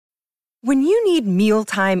When you need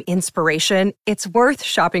mealtime inspiration, it's worth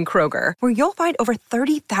shopping Kroger, where you'll find over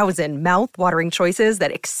 30,000 mouth-watering choices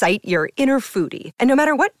that excite your inner foodie. And no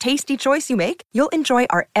matter what tasty choice you make, you'll enjoy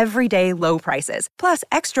our everyday low prices, plus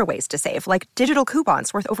extra ways to save, like digital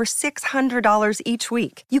coupons worth over $600 each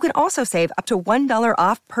week. You can also save up to $1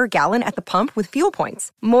 off per gallon at the pump with fuel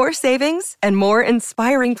points. More savings and more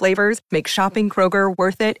inspiring flavors make shopping Kroger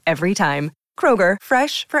worth it every time. Kroger,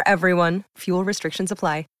 fresh for everyone. Fuel restrictions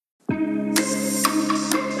apply.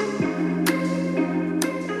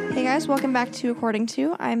 Hey guys, welcome back to According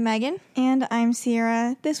To. I'm Megan. And I'm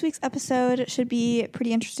Sierra. This week's episode should be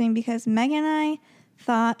pretty interesting because Megan and I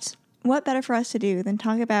thought, what better for us to do than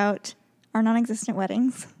talk about our non-existent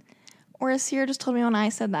weddings? Or as Sierra just told me when I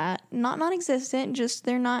said that, not non-existent, just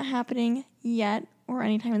they're not happening yet or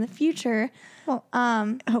anytime in the future. Well,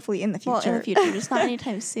 hopefully in the future. Well, in the future, just not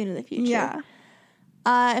anytime soon in the future.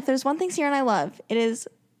 Yeah. If there's one thing Sierra and I love, it is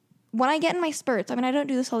when I get in my spurts. I mean, I don't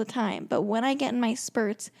do this all the time, but when I get in my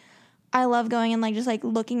spurts, I love going and just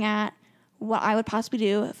looking at what I would possibly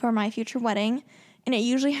do for my future wedding. And it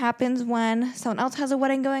usually happens when someone else has a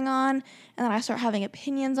wedding going on, and then I start having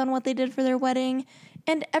opinions on what they did for their wedding.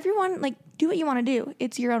 And everyone, do what you want to do.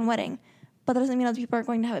 It's your own wedding. But that doesn't mean other people are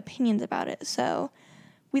going to have opinions about it. So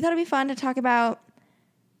we thought it'd be fun to talk about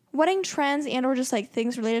wedding trends and or just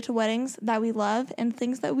things related to weddings that we love and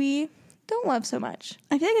things that we don't love so much.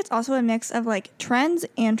 I feel like it's also a mix of trends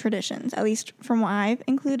and traditions, at least from what I've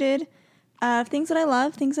included. Things that I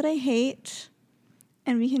love, things that I hate,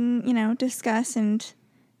 and we can, discuss and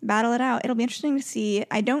battle it out. It'll be interesting to see.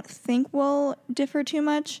 I don't think we'll differ too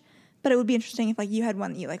much, but it would be interesting if you had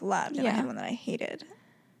one that you loved and I had one that I hated,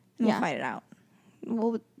 and we'll fight it out.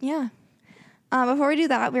 Well, yeah. Before we do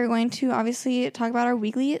that, we're going to obviously talk about our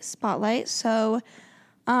weekly spotlight. So,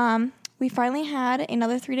 we finally had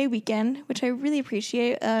another 3-day weekend, which I really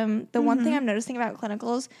appreciate. The one thing I'm noticing about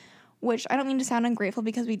clinicals, which I don't mean to sound ungrateful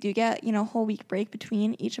because we do get, a whole week break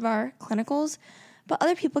between each of our clinicals, but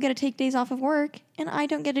other people get to take days off of work, and I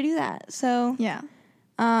don't get to do that. So, yeah.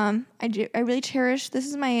 I really cherish, this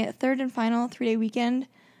is my third and final 3-day weekend,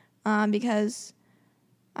 because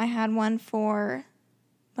I had one for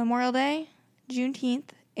Memorial Day, Juneteenth,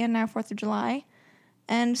 and now 4th of July.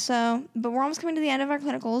 And so, but we're almost coming to the end of our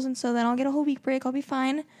clinicals, and so then I'll get a whole week break. I'll be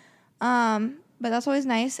fine. But that's always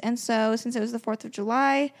nice. And so, since it was the 4th of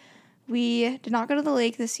July, we did not go to the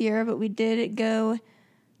lake this year, but we did go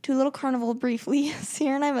to a little carnival briefly.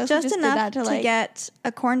 Sierra and I mostly just did that to get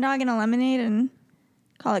a corn dog and a lemonade and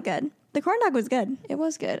call it good. The corn dog was good. It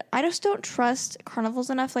was good. I just don't trust carnivals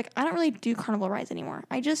enough. I don't really do carnival rides anymore.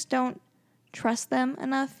 I just don't trust them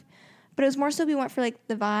enough. But it was more so we went for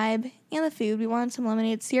the vibe and the food. We wanted some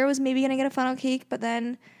lemonade. Sierra was maybe going to get a funnel cake, but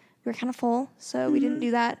then we were kind of full, so we didn't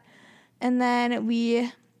do that. And then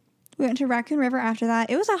we went to Raccoon River after that.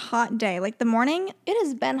 It was a hot day. The morning, it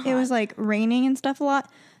has been hot. It was raining and stuff a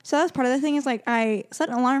lot. So that was part of the thing is I set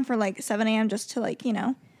an alarm for 7 a.m. just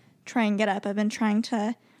to try and get up. I've been trying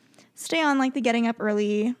to stay on the getting up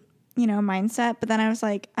early, mindset. But then I was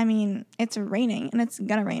it's raining and it's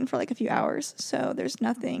going to rain for a few hours. So there's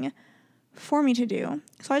nothing for me to do.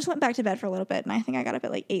 So I just went back to bed for a little bit, and I think I got up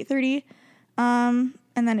at 8:30. And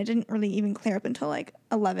then it didn't really even clear up until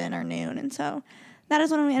 11 or noon. And so that is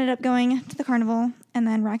when we ended up going to the carnival and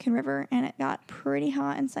then Raccoon River, and it got pretty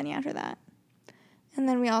hot and sunny after that. And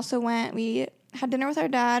then we had dinner with our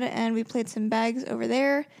dad, and we played some bags over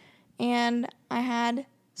there, and I had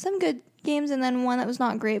some good games and then one that was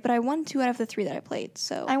not great, but I won 2 out of the 3 that I played,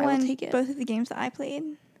 so I will take it. Both of the games that I played,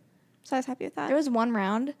 so I was happy with that. There was one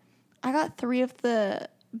round. I got 3 of the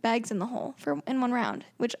bags in the hole in one round,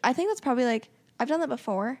 which I think that's probably I've done that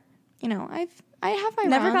before. I have my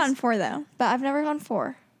never rounds, gotten 4 though, but I've never gone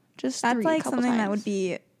 4. Just that's 3 something times. That would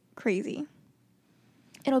be crazy.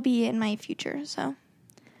 It'll be in my future. So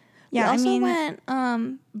yeah, we also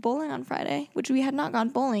went bowling on Friday, which we had not gone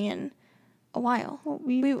bowling in a while. Well,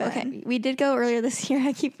 we did go earlier this year.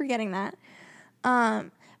 I keep forgetting that.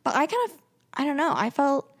 But I don't know. I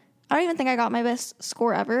don't even think I got my best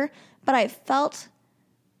score ever, but I felt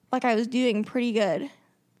like I was doing pretty good.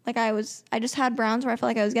 I just had rounds where I felt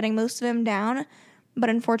like I was getting most of them down, but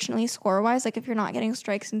unfortunately score-wise, if you're not getting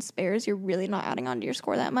strikes and spares, you're really not adding on to your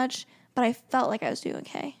score that much, but I felt like I was doing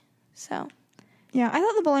okay, so. Yeah, I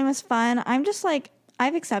thought the bowling was fun. I'm just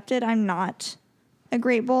I've accepted I'm not a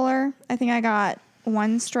great bowler. I think I got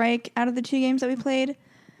 1 strike out of the 2 games that we played,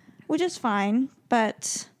 which is fine,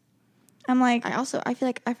 but I'm I feel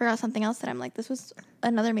like I forgot something else that I'm this was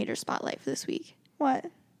another major spotlight for this week. What?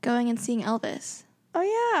 Going and seeing Elvis. Oh,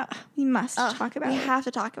 yeah. We must talk about it. We have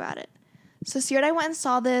to talk about it. So Sierra and I went and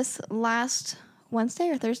saw this last Wednesday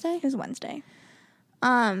or Thursday? It was Wednesday.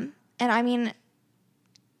 And I mean,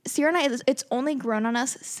 Sierra and I, it's only grown on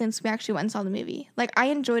us since we actually went and saw the movie. Like, I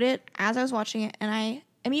enjoyed it as I was watching it, and I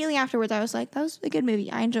immediately afterwards, I was like, that was a good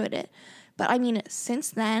movie. I enjoyed it. But I mean, since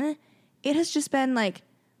then, it has just been like,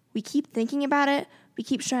 we keep thinking about it. We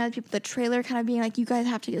keep showing other people the trailer, kind of being like, you guys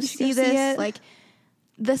have to go see this. Like,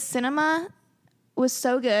 the cinema was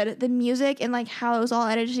so good. The music and like how it was all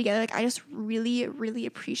edited together, like, I just really, really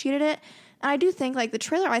appreciated it. And I do think, like, the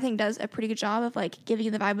trailer, I think, does a pretty good job of, like, giving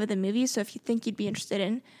you the vibe of the movie. So if you think you'd be interested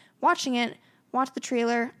in watching it, watch the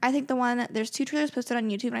trailer. I think there's 2 trailers posted on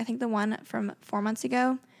YouTube, and I think the one from 4 months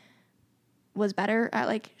ago was better at,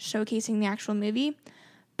 like, showcasing the actual movie.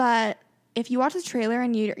 But if you watch the trailer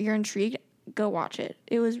and you're intrigued, go watch it.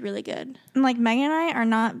 It was really good. And, like, Megan and I are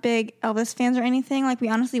not big Elvis fans or anything. Like, we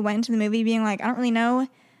honestly went into the movie being like, I don't really know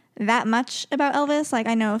that much about Elvis. Like,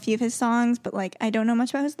 I know a few of his songs, but, like, I don't know much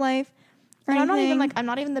about his life. And I'm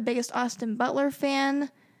not even the biggest Austin Butler fan.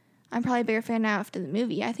 I'm probably a bigger fan now after the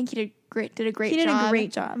movie. I think he did a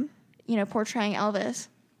great job. You know, portraying Elvis.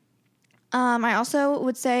 I also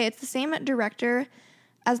would say it's the same director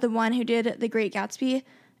as the one who did The Great Gatsby.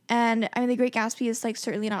 And I mean, The Great Gatsby is like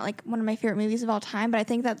certainly not like one of my favorite movies of all time, but I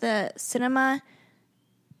think that the cinematography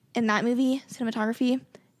in that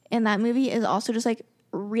movie is also just like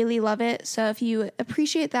really love it. So if you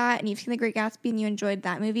appreciate that and you've seen The Great Gatsby and you enjoyed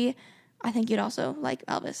that movie, I think you'd also like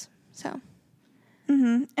Elvis. So.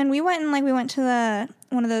 Mm-hmm. And we went to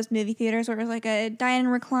one of those movie theaters where it was like a dine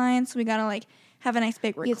and recline. So we got to like have a nice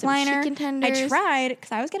big recliner. Some chicken tenders. I tried,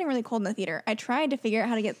 because I was getting really cold in the theater. I tried to figure out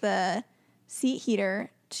how to get the seat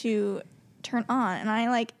heater to turn on, and I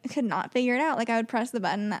like could not figure it out. Like, I would press the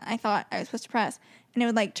button that I thought I was supposed to press, and it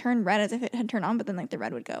would like turn red as if it had turned on, but then like the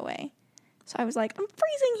red would go away. So I was like, I'm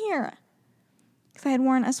freezing here, because I had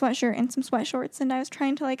worn a sweatshirt and some sweat shorts, and I was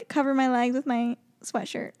trying to like cover my legs with my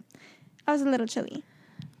sweatshirt. I was a little chilly.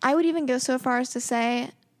 I would even go so far as to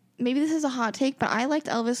say, maybe this is a hot take, but I liked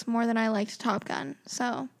Elvis more than I liked Top Gun.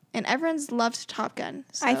 So, and everyone's loved Top Gun.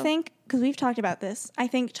 So. I think, because we've talked about this, I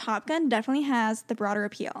think Top Gun definitely has the broader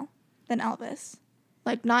appeal than Elvis.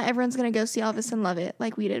 Like, not everyone's going to go see Elvis and love it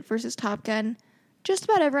like we did versus Top Gun. Just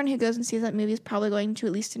about everyone who goes and sees that movie is probably going to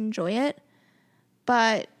at least enjoy it.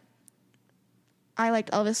 But I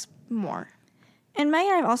liked Elvis more. And Megan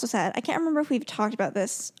and I have also said, I can't remember if we've talked about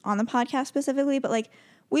this on the podcast specifically, but like,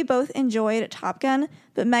 we both enjoyed Top Gun,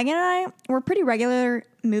 but Megan and I were pretty regular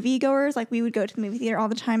movie goers. Like, we would go to the movie theater all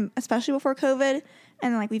the time, especially before COVID,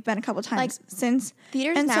 and like we've been a couple times since.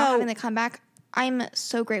 Theaters and now having the comeback, I'm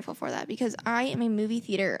so grateful for that, because I am a movie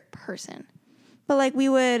theater person. But like, we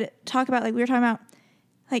would talk about, like, we were talking about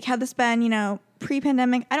like how this been, you know,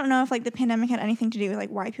 pre-pandemic. I don't know if like the pandemic had anything to do with like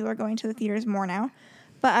why people are going to the theaters more now,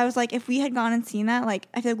 but I was like, if we had gone and seen that, like,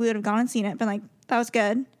 I feel like we would have gone and seen it, been like, that was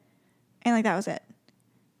good, and like that was it.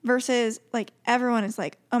 Versus, like, everyone is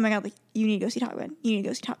like, oh my God, like, you need to go see Top Gun. You need to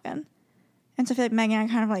go see Top Gun. And so I feel like Megan and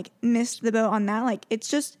I kind of, like, missed the boat on that. Like, it's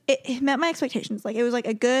just, it met my expectations. Like, it was, like,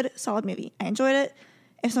 a good, solid movie. I enjoyed it.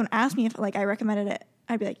 If someone asked me if, like, I recommended it,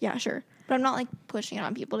 I'd be like, yeah, sure. But I'm not, like, pushing it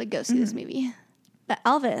on people to go see this movie. But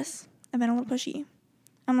Elvis, I've been a little pushy.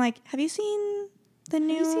 I'm like, have you seen the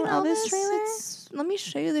new Elvis trailer? Let me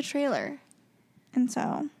show you the trailer. And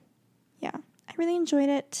so, yeah, I really enjoyed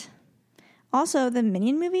it. Also, the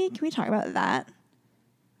Minion movie, can we talk about that?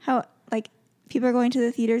 How, like, people are going to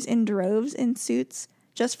the theaters in droves in suits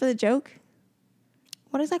just for the joke?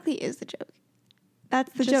 What exactly is the joke?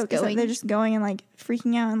 That's the joke. Is that they're just going and, like,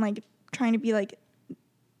 freaking out and, like, trying to be, like,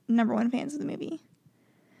 #1 fans of the movie.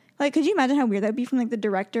 Like, could you imagine how weird that would be from, like, the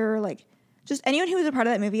director or, like, just anyone who was a part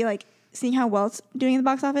of that movie, like, seeing how well it's doing in the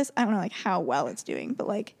box office? I don't know, like, how well it's doing, but,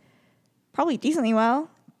 like, probably decently well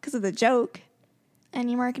because of the joke.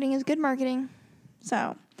 Any marketing is good marketing.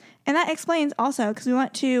 So, and that explains also, because we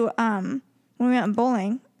went to, when we went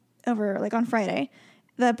bowling over, like, on Friday,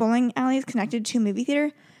 the bowling alley is connected to a movie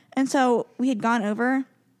theater. And so we had gone over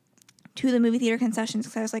to the movie theater concessions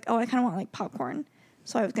because I was like, oh, I kind of want, like, popcorn.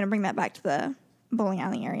 So I was going to bring that back to the bowling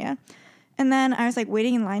alley area. And then I was, like,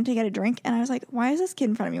 waiting in line to get a drink. And I was like, why is this kid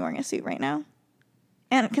in front of me wearing a suit right now?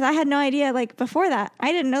 And because I had no idea, like, before that,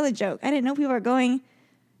 I didn't know the joke. I didn't know people were going.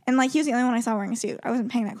 And, like, he was the only one I saw wearing a suit. I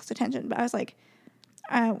wasn't paying that close attention. But I was like,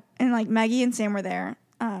 and, like, Maggie and Sam were there.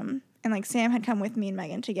 And, like, Sam had come with me and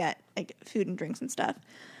Megan to get, like, food and drinks and stuff.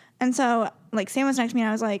 And so, like, Sam was next to me, and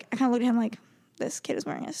I was like, I kind of looked at him like, this kid is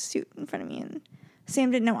wearing a suit in front of me. And Sam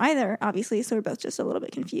didn't know either, obviously, so we're both just a little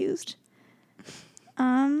bit confused.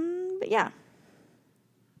 But, yeah.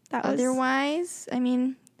 That was... Otherwise, I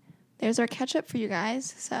mean, there's our catch-up for you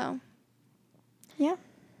guys, so... Yeah.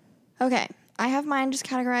 Okay. I have mine just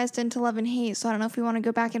categorized into love and hate, so I don't know if we want to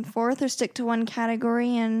go back and forth or stick to one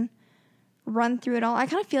category and run through it all. I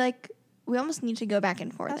kind of feel like we almost need to go back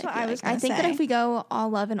and forth. That's what I was gonna I think say. that if we go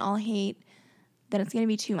all love and all hate, then it's going to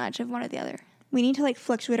be too much of one or the other. We need to like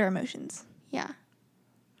fluctuate our emotions. Yeah.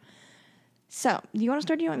 So, do you want to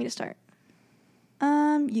start or do you want me to start?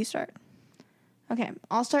 You start. Okay,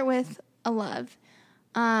 I'll start with a love.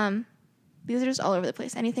 These are just all over the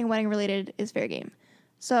place. Anything wedding related is fair game.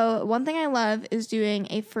 So one thing I love is doing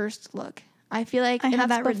a first look. I feel like I have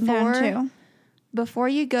that written down too. Before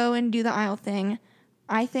you go and do the aisle thing,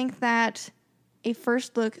 I think that a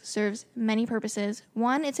first look serves many purposes.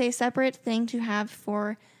 One, it's a separate thing to have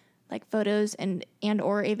for like photos and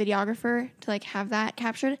or a videographer to like have that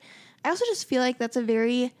captured. I also just feel like that's a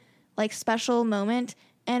very like special moment.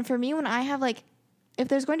 And for me, when I have like, if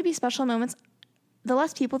there's going to be special moments, the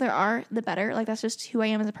less people there are, the better. Like, that's just who I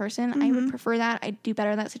am as a person. I would prefer that. I do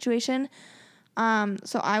better in that situation.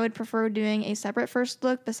 So I would prefer doing a separate first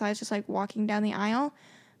look besides just, like, walking down the aisle.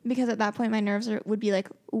 Because at that point, my nerves would be, like,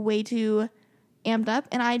 way too amped up.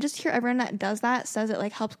 And I just hear everyone that does that says it,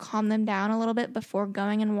 like, helps calm them down a little bit before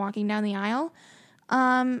going and walking down the aisle.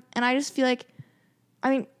 And I just feel like,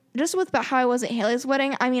 I mean, just with how I was at Haley's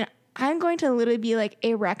wedding, I mean, I'm going to literally be, like,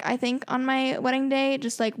 a wreck, I think, on my wedding day.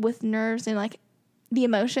 Just, like, with nerves and, like, the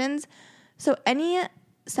emotions. So any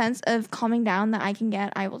sense of calming down that I can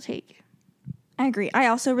get, I will take. I agree. I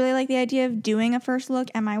also really like the idea of doing a first look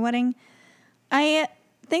at my wedding. I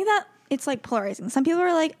think that it's like polarizing. Some people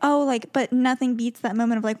are like, oh, like, but nothing beats that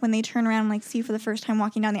moment of like when they turn around and like see you for the first time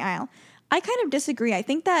walking down the aisle. I kind of disagree. I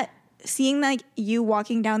think that seeing like you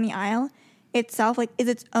walking down the aisle itself like is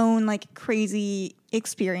its own like crazy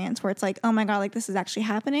experience where it's like, oh my God, like this is actually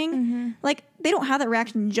happening. Like they don't have that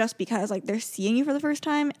reaction just because like they're seeing you for the first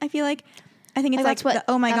time. I feel like, I think it's like,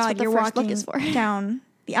 oh my God, you're walking down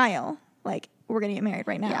the aisle. Like we're going to get married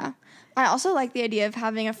right now. Yeah. I also like the idea of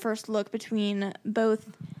having a first look between both,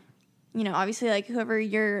 you know, obviously like whoever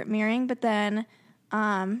you're marrying, but then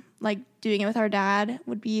like doing it with our dad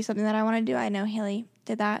would be something that I want to do. I know Haley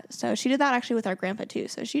did that. So she did that actually with our grandpa too.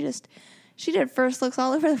 So she did first looks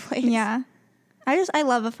all over the place. Yeah. I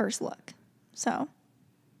love a first look. So,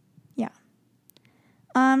 yeah.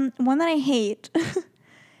 One that I hate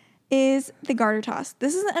is the garter toss.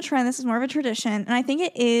 This isn't a trend. This is more of a tradition. And I think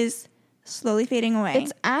it is slowly fading away.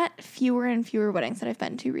 It's at fewer and fewer weddings that I've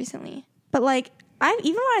been to recently. But, like,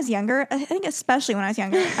 even when I was younger, I think especially when I was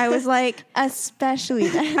younger, I was like... especially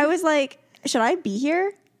then. I was like, should I be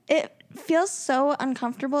here? It feels so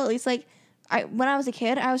uncomfortable. At least, like, when I was a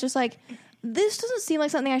kid, I was just like... this doesn't seem like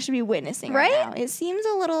something I should be witnessing right now. It seems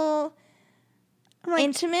a little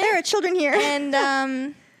intimate. There are children here. And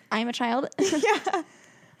I'm a child. Yeah.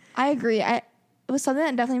 I agree. It was something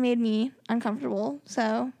that definitely made me uncomfortable.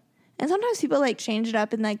 So, and sometimes people, like, change it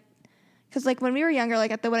up and, like, because, like, when we were younger, like,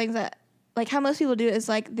 at the weddings that, like, how most people do it is,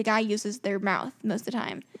 like, the guy uses their mouth most of the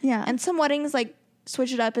time. Yeah. And some weddings, like,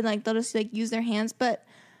 switch it up and, like, they'll just, like, use their hands. But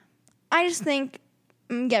I just think,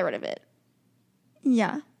 get rid of it.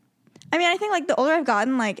 Yeah. I mean, I think, like, the older I've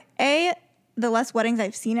gotten, like, the less weddings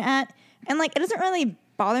I've seen it at. And, like, it doesn't really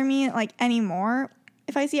bother me, like, anymore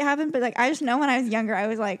if I see it happen. But, like, I just know when I was younger, I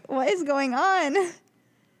was like, what is going on?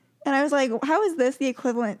 And I was like, how is this the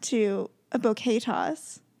equivalent to a bouquet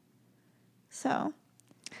toss? So.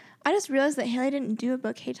 I just realized that Haley didn't do a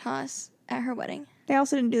bouquet toss at her wedding. They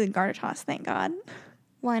also didn't do the garter toss, thank God.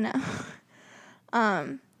 Why not?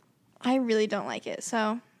 I really don't like it.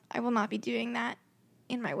 So I will not be doing that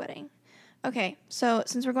in my wedding. Okay, so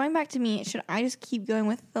since we're going back to me, should I just keep going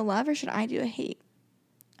with the love or should I do a hate?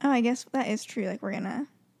 Oh, I guess that is true. Like,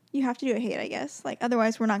 you have to do a hate, I guess. Like,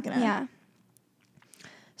 otherwise we're not gonna. Yeah.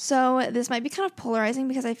 So this might be kind of polarizing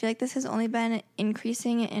because I feel like this has only been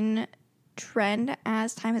increasing in trend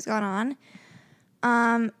as time has gone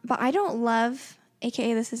on. But I don't love,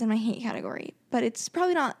 aka this is in my hate category, but it's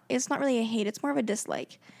not really a hate. It's more of a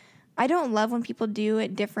dislike. I don't love when people do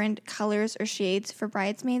different colors or shades for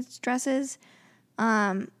bridesmaids' dresses.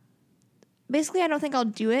 Basically, I don't think I'll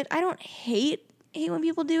do it. I don't hate when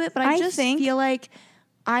people do it, but I just feel like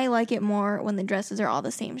I like it more when the dresses are all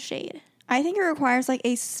the same shade. I think it requires like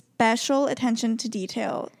a special attention to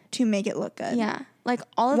detail to make it look good. Yeah, like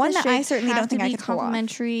all of one the that shades I certainly have don't think to I be could pull off.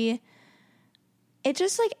 complementary. It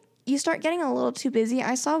just like you start getting a little too busy.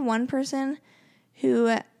 I saw one person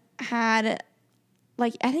who had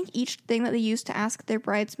like I think each thing that they used to ask their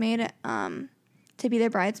bridesmaid to be their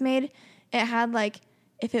bridesmaid, it had like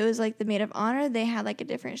if it was like the maid of honor, they had like a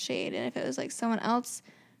different shade, and if it was like someone else,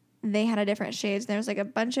 they had a different shades. There was like a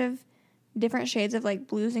bunch of different shades of like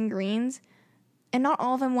blues and greens, and not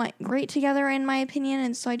all of them went great together in my opinion.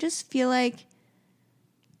 And so I just feel like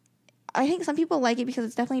I think some people like it because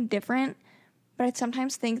it's definitely different, but I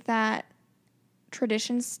sometimes think that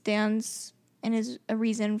tradition stands and is a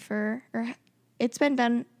reason for, or it's been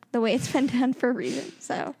done the way it's been done for a reason.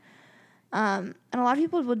 So, and a lot of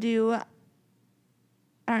people will do, I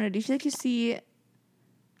don't know, do you feel like you see,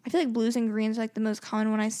 I feel like blues and greens are like the most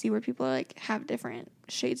common one I see where people like have different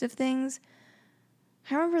shades of things.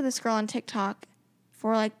 I remember this girl on TikTok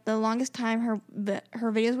for like the longest time her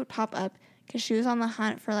videos would pop up because she was on the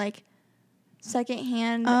hunt for like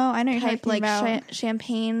secondhand I know type you're like talking about.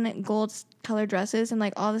 champagne gold color dresses, and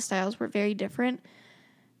like all the styles were very different.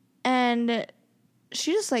 And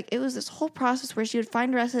she just like, it was this whole process where she would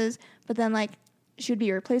find dresses, but then like she would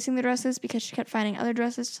be replacing the dresses because she kept finding other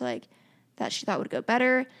dresses to like that she thought would go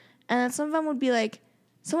better. And then some of them would be like,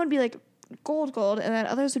 some would be like gold, and then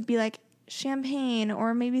others would be like champagne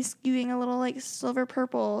or maybe skewing a little like silver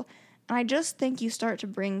purple. And I just think you start to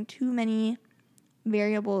bring too many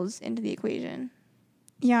variables into the equation.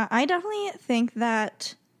 Yeah, I definitely think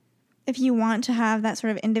that if you want to have that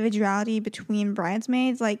sort of individuality between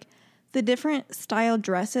bridesmaids, like the different style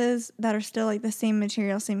dresses that are still like the same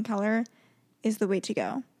material, same color is the way to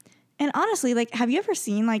go. And honestly, like, have you ever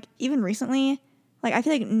seen, like, even recently, like, I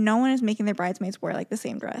feel like no one is making their bridesmaids wear like the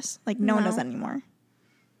same dress. Like, no one does that anymore.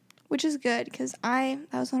 Which is good because that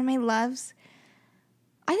was one of my loves.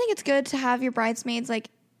 I think it's good to have your bridesmaids, like,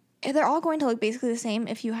 they're all going to look basically the same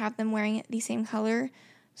if you have them wearing the same color.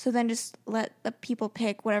 So then just let the people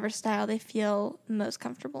pick whatever style they feel most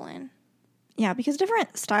comfortable in. Yeah, because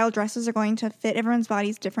different style dresses are going to fit everyone's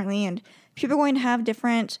bodies differently, and people are going to have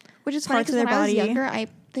different Which is funny parts of because their when I was body. younger, I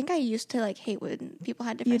think I used to, like, hate when people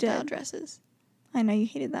had different style dresses. I know you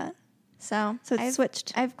hated that. So it's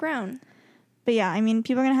switched. I've grown. But yeah, I mean,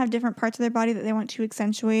 people are going to have different parts of their body that they want to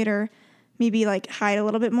accentuate or maybe like hide a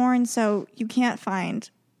little bit more. And so you can't find,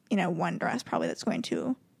 one dress probably that's going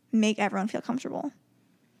to make everyone feel comfortable.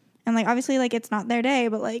 And like, obviously, like, it's not their day,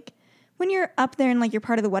 but like when you're up there and like you're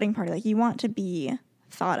part of the wedding party, like you want to be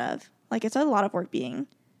thought of. Like, it's a lot of work being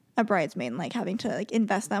a bridesmaid and like having to like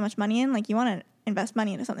invest that much money in. Like, you want to invest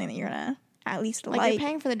money into something that you're going to at least like. You're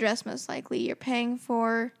paying for the dress most likely. You're paying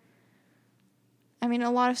for, a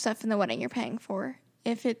lot of stuff in the wedding you're paying for.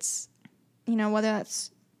 If it's, whether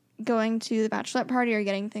that's going to the bachelorette party or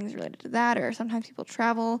getting things related to that, or sometimes people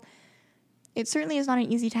travel. It certainly is not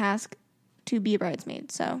an easy task to be a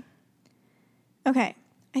bridesmaid, so. Okay,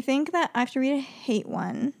 I think that I have to read a hate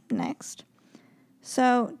one next.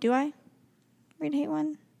 So, do I read a hate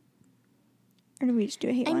one? Or do we just do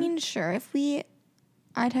a hate one? Sure.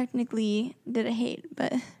 I technically did a hate,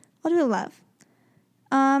 but I'll do a love.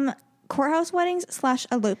 Courthouse weddings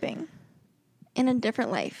 / eloping. in a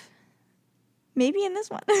different life. Maybe in this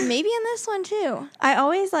one. Maybe in this one too.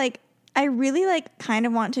 I really kind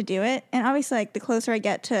of want to do it. And obviously the closer I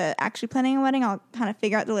get to actually planning a wedding, I'll kind of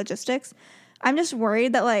figure out the logistics. I'm just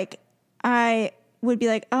worried that I would be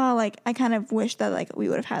I kind of wish that we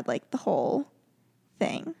would have had the whole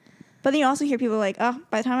thing. But then you also hear people by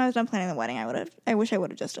the time I was done planning the wedding, I wish I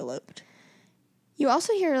would have just eloped. You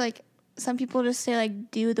also hear some people just say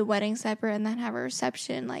do the wedding separate and then have a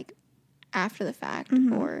reception after the fact,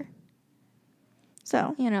 or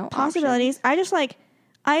so possibilities. Options.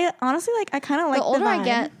 I honestly I kind of like the older vibe. I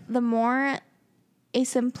get, the more a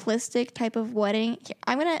simplistic type of wedding.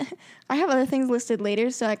 I have other things listed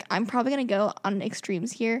later, so I'm probably gonna go on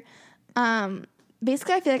extremes here.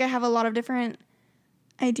 Basically, I feel like I have a lot of different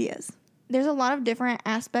ideas. There's a lot of different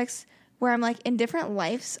aspects where I'm in different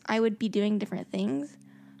lives I would be doing different things,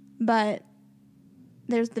 but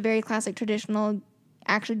there's the very classic traditional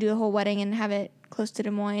actually do a whole wedding and have it close to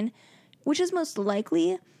Des Moines, which is most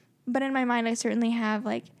likely. But in my mind, I certainly have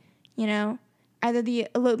either the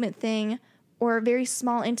elopement thing or a very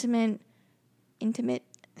small intimate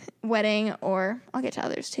wedding, or I'll get to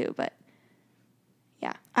others too. But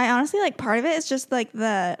yeah, I honestly part of it is just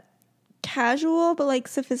the casual but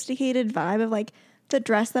sophisticated vibe of the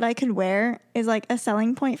dress that I could wear is a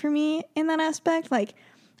selling point for me in that aspect.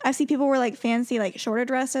 I see people wear fancy shorter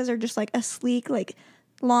dresses or just a sleek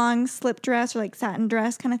long slip dress or satin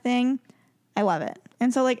dress kind of thing. I love it.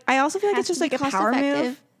 And so I also feel it's just a power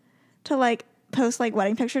move to post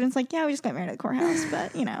wedding pictures, and it's yeah, we just got married at the courthouse,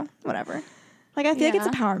 but whatever. I feel it's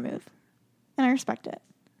a power move, and I respect it.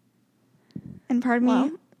 And part of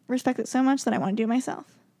me respects it so much that I want to do it myself.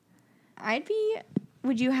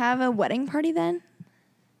 Would you have a wedding party then?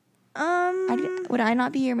 Would I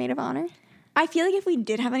not be your maid of honor? I feel if we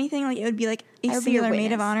did have anything, it would be a singular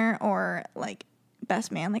maid of honor or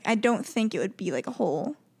best man. I don't think it would be a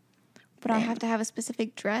whole. Would I have to have a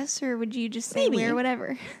specific dress, or would you just say wear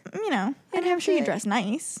whatever? I'd have sure you dress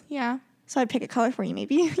nice. Yeah. So I'd pick a color for you,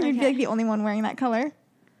 maybe. You'd be like the only one wearing that color.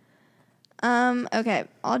 Okay,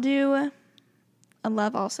 I'll do a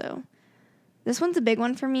love also. This one's a big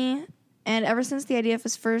one for me, and ever since the idea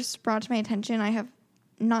was first brought to my attention, I have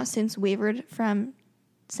not since wavered from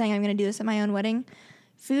saying I'm going to do this at my own wedding.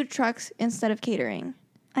 Food trucks instead of catering.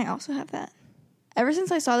 I also have that. Ever since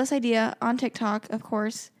I saw this idea on TikTok, of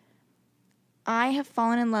course, I have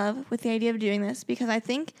fallen in love with the idea of doing this because I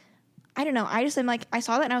think, I don't know, I just am like, I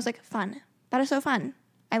saw that and I was like, fun. That is so fun.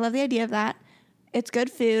 I love the idea of that. It's good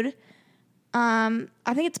food. I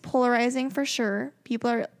think it's polarizing for sure. People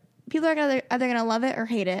are either going to love it or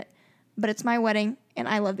hate it, but it's my wedding and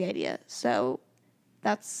I love the idea. So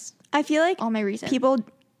that's I feel like all my reasons. People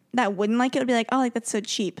that wouldn't like it would be like, oh, like that's so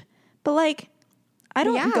cheap. But like, I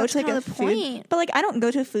don't go to like a food. But like, I don't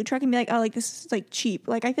go to a food truck and be like, oh, like this is like cheap.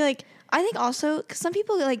 Like, I feel like I think also because some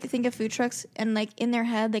people like think of food trucks and like in their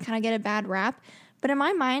head they kind of get a bad rap, but in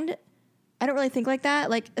my mind, I don't really think like that.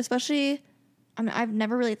 Like especially, I mean, I've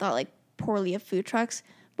never really thought like poorly of food trucks,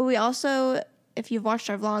 but we also, if you've watched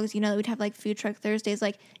our vlogs, you know that we'd have like food truck Thursdays.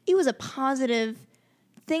 Like it was a positive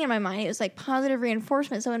thing in my mind. It was like positive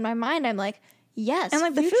reinforcement. So in my mind, I'm like, yes, and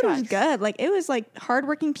like the food was good. Like it was like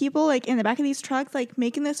hardworking people like in the back of these trucks like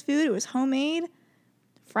making this food. It was homemade,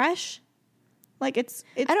 fresh. Like it's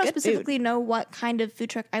I don't good specifically food. know what kind of food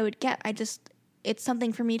truck I would get. It's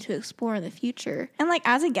something for me to explore in the future. And like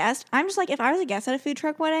as a guest, I'm just like, if I was a guest at a food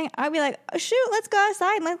truck wedding, I'd be like, oh, shoot, let's go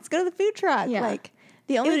outside and let's go to the food truck. Yeah. Like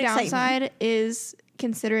the only excite me. downside is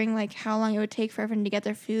considering like how long it would take for everyone to get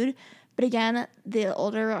their food. But again, the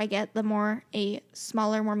older I get, the more a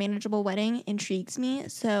smaller, more manageable wedding intrigues me.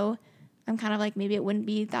 So I'm kind of like, maybe it wouldn't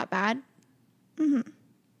be that bad. Mm-hmm.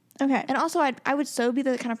 Okay. And also, I would so be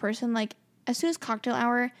the kind of person, like, as soon as cocktail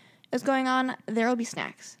hour is going on, there will be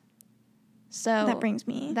snacks. So that brings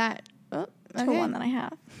me to one that I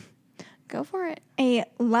have. Go for it. A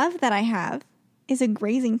love that I have is a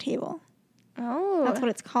grazing table. Oh. That's what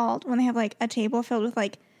it's called. When they have like a table filled with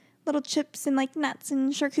like little chips and like nuts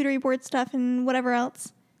and charcuterie board stuff and whatever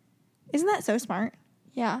else. Isn't that so smart?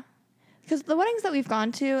 Yeah. Because the weddings that we've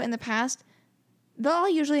gone to in the past, they'll all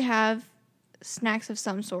usually have snacks of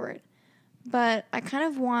some sort. But I kind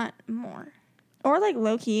of want more. Or like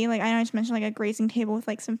low-key, like I know I just mentioned like a grazing table with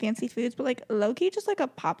like some fancy foods, but like low-key just like a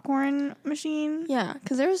popcorn machine. Yeah,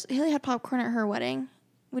 because Haley had popcorn at her wedding,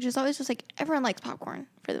 which is always just like, everyone likes popcorn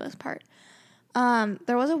for the most part.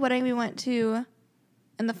 There was a wedding we went to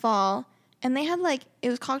in the fall, and they had like, it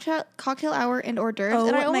was cocktail hour and hors d'oeuvres. Oh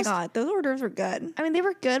and my God, those hors d'oeuvres were good. I mean, they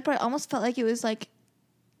were good, but I almost felt like it was like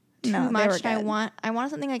too much. And I wanted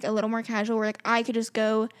something like a little more casual where like I could just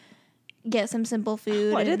go get some simple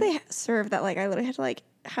food. What did they serve that like I literally had to like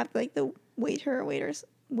have like the waiter or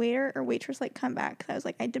waitress like come back? I was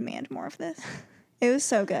like, I demand more of this. It was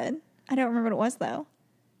so good. I don't remember what it was though.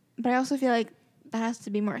 But I also feel like that has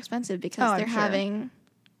to be more expensive because they're having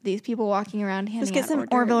these people walking around handing just get out some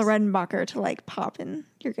hors d'oeuvres. Orville Redenbacher to like pop and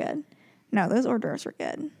you're good. No, those hors d'oeuvres were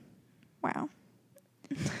good. Wow.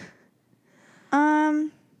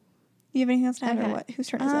 You have anything else to add or what? Whose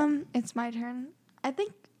turn is it? It's my turn. I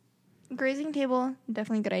think grazing table,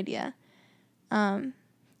 definitely a good idea. You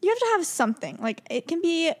have to have something. Like it can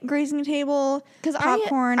be grazing table, because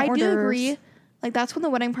popcorn, I hors do d'oeuvres. agree. Like that's when the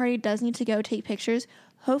wedding party does need to go take pictures.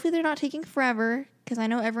 Hopefully they're not taking forever because I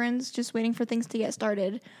know everyone's just waiting for things to get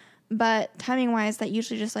started. But timing wise, that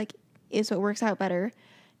usually just like is what works out better.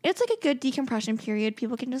 It's like a good decompression period.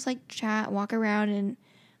 People can just like chat, walk around,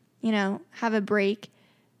 and have a break.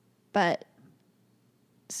 But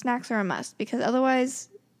snacks are a must because otherwise,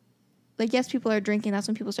 like, yes, people are drinking. That's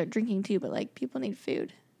when people start drinking too. But like, people need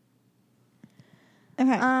food.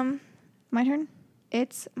 Okay. My turn.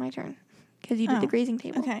 It's my turn because you did the grazing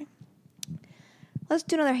table. Okay. Let's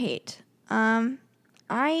do another hate.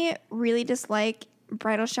 I really dislike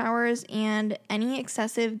bridal showers and any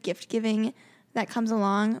excessive gift giving that comes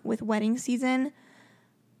along with wedding season.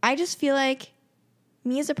 I just feel like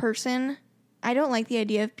me as a person, I don't like the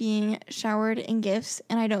idea of being showered in gifts,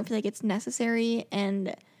 and I don't feel like it's necessary.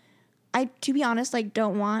 And I, to be honest, like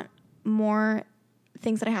don't want more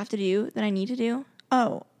things that I have to do than I need to do.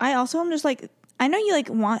 Oh, I also am just like, I know you like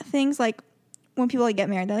want things like when people like get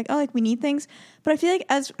married, they're like, oh, like we need things. But I feel like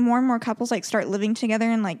as more and more couples like start living together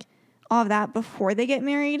and like all of that before they get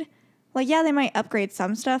married, like, yeah, they might upgrade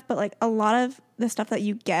some stuff, but like a lot of the stuff that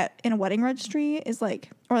you get in a wedding registry is like,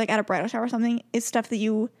 or like at a bridal shower or something, is stuff that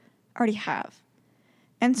you already have.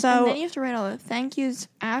 And so. And then you have to write all the thank yous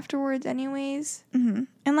afterwards anyways. Mm-hmm.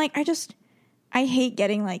 And like, I hate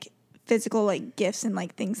getting like physical like gifts and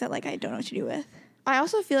like things that like I don't know what to do with. I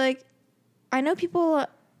also feel like I know people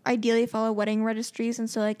ideally follow wedding registries, and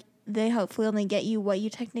so like they hopefully only get you what you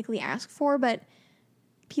technically ask for, but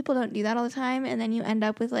people don't do that all the time, and then you end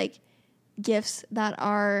up with like gifts that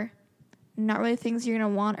are not really things you're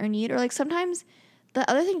gonna want or need. Or like sometimes the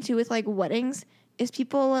other thing too with like weddings is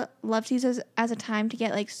people love to use as a time to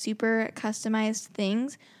get like super customized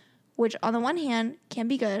things, which on the one hand can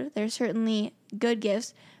be good. There's certainly good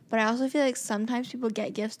gifts, but I also feel like sometimes people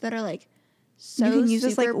get gifts that are like so you can use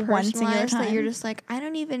this super like one singular personalized time that you're just like, I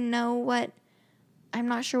don't even know I'm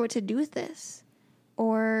not sure what to do with this.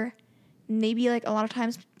 Or maybe like a lot of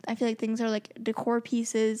times I feel like things are like decor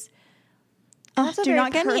pieces. Oh, do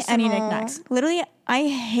not get me any knickknacks. Literally, I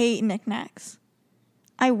hate knickknacks.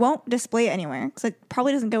 I won't display it anywhere because it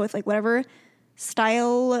probably doesn't go with like whatever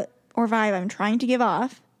style or vibe I'm trying to give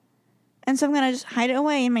off. And so I'm going to just hide it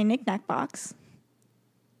away in my knickknack box.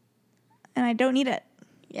 And I don't need it.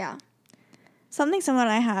 Yeah. Something similar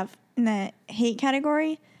I have in the hate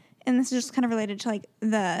category, and this is just kind of related to like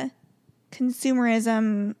the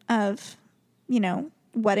consumerism of,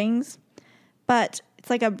 weddings, but it's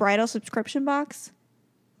like a bridal subscription box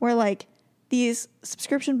where like these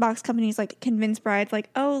subscription box companies like convince brides like,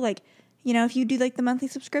 oh, like, if you do like the monthly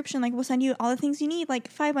subscription, like we'll send you all the things you need like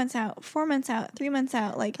 5 months out, 4 months out, 3 months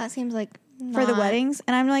out, like That seems like for the weddings.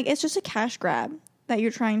 And I'm like, it's just a cash grab that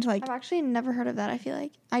you're trying to like. I've actually never heard of that. I feel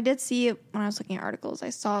like I did see it when I was looking at articles. I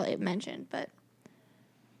saw it mentioned, but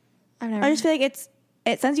I just feel like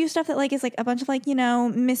it sends you stuff that like is like a bunch of like,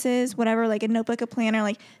 misses, whatever, like a notebook, a planner,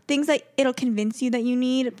 like things that it'll convince you that you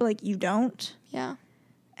need, but like you don't. Yeah.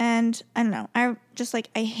 And I don't know. I just like,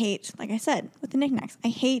 I hate, like I said, with the knickknacks, I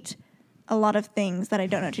hate a lot of things that I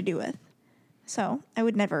don't know what to do with. So I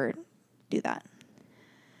would never do that.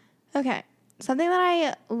 Okay. Something that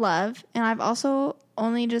I love, and I've also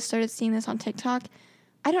only just started seeing this on TikTok.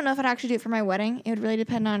 I don't know if I'd actually do it for my wedding. It would really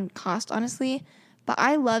depend on cost, honestly. But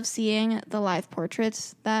I love seeing the live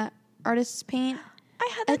portraits that artists paint. I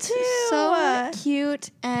had that it's too. So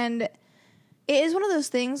cute, and it is one of those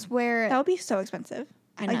things where that would be so expensive.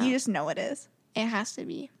 I know. Like you just know it is. It has to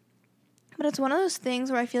be. But it's one of those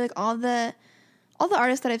things where I feel like all the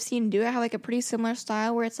artists that I've seen do it have like a pretty similar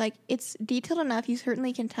style where it's like it's detailed enough you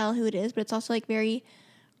certainly can tell who it is, but it's also like very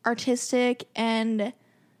artistic and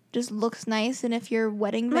just looks nice. And if your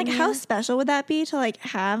wedding venue, like how special would that be to like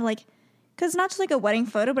have like, because it's not just like a wedding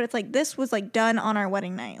photo, but it's like this was like done on our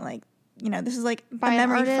wedding night, like this is like by a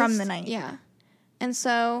memory artist, from the night. Yeah. And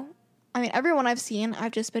so I mean everyone I've seen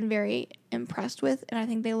I've just been very impressed with, and I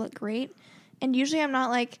think they look great. And usually I'm not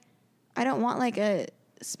like, I don't want like a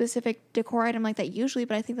specific decor item like that usually,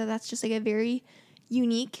 but I think that that's just like a very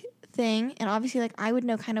unique thing. And obviously like I would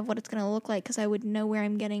know kind of what it's going to look like because I would know where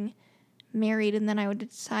I'm getting married, and then I would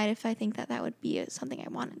decide if I think that that would be something I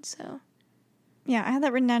wanted. So yeah, I had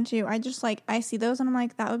that written down too. I just like, I see those and I'm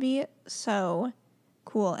like, that would be so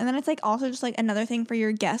cool. And then it's like also just like another thing for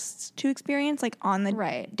your guests to experience like on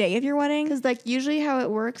the day of your wedding. Because like usually how it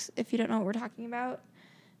works, if you don't know what we're talking about,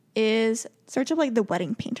 is search up like the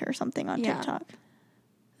wedding painter or something on TikTok.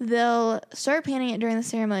 They'll start painting it during the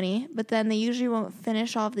ceremony, but then they usually won't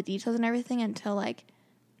finish all of the details and everything until like,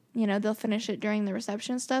 they'll finish it during the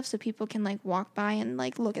reception stuff so people can like walk by and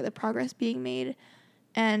like look at the progress being made.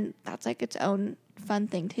 And that's like its own fun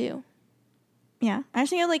thing too. Yeah. I just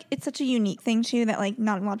think like it's such a unique thing too that like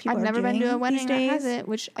not a lot of people I've are never been to a wedding these that days. has it,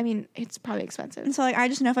 which I mean, it's probably expensive. And so like I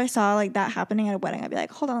just know if I saw like that happening at a wedding, I'd be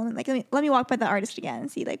like, hold on, like let me walk by the artist again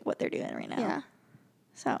and see like what they're doing right now. Yeah.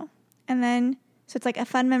 So it's like a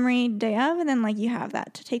fun memory day of, and then like you have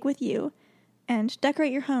that to take with you and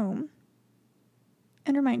decorate your home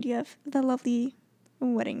and remind you of the lovely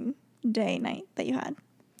wedding day night that you had.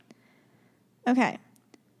 Okay.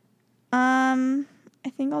 I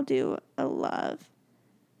think I'll do a love.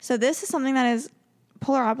 So this is something that is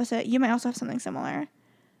polar opposite. You might also have something similar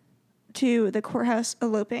to the courthouse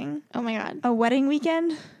eloping. Oh my God. A wedding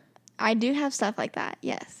weekend. I do have stuff like that.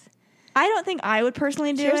 Yes. I don't think I would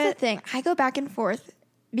personally do it. Here's the thing. I go back and forth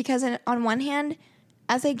because on one hand,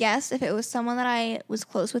 as a guest, if it was someone that I was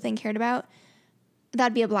close with and cared about,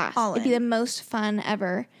 that'd be a blast. It'd be the most fun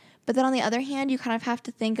ever. But then on the other hand, you kind of have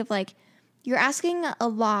to think of like, you're asking a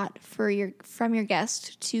lot from your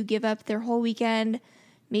guest to give up their whole weekend,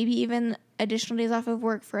 maybe even additional days off of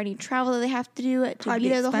work for any travel that they have to do to be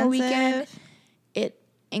there the whole weekend. It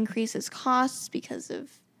increases costs because of,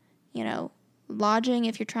 lodging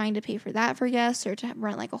if you're trying to pay for that for guests, or to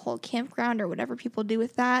rent like a whole campground or whatever people do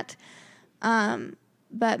with that.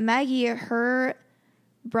 But Maggie, her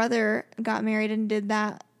brother got married and did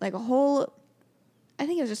that like a whole, I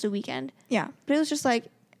think it was just a weekend. Yeah. But it was just like,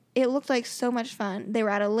 it looked like so much fun. They were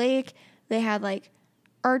at a lake. They had like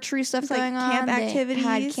archery stuff going on. Camp activities. They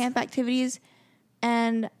had camp activities.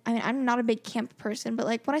 And I mean, I'm not a big camp person, but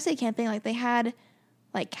like when I say camping, like they had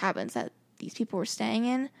like cabins that these people were staying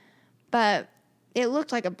in, but it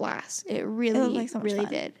looked like a blast. It really, looked like so much really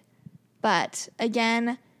fun. did. But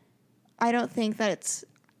again, I don't think that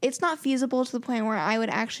it's not feasible to the point where I would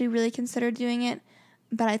actually really consider doing it,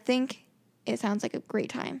 but I think it sounds like a great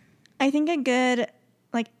time. I think a good,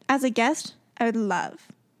 like, as a guest, I would love.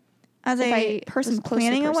 As If a I person was close to the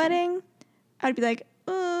planning a person. wedding, I'd be like,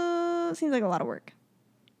 it seems like a lot of work.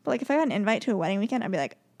 But, like, if I got an invite to a wedding weekend, I'd be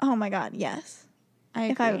like, oh, my God, yes. I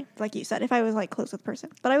If agree. like you said, if I was, like, close with the person.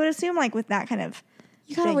 But I would assume, like, with that kind of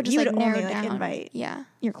You kind of thing, would just you like would narrow only, like, down. invite Yeah.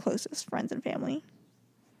 your closest friends and family.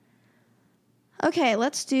 Okay,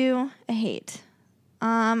 let's do a hate.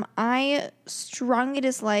 I strongly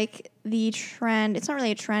dislike the trend. It's not really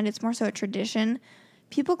a trend, it's more so a tradition.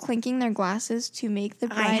 People clinking their glasses to make the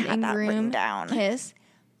bride had and that written groom down. kiss.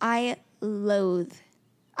 I loathe.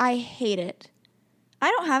 I hate it. I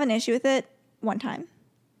don't have an issue with it one time.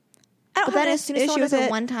 I don't But have then an as soon as issue someone does with it it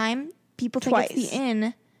one time, people think it's twice. the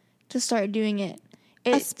in to start doing it.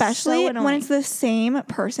 It's Especially so when annoying. it's the same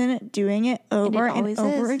person doing it over and always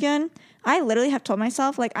over is. again. I literally have told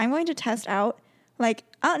myself, like, I'm going to test out, like,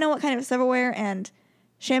 I don't know what kind of silverware and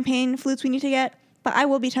champagne flutes we need to get, but I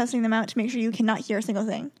will be testing them out to make sure you cannot hear a single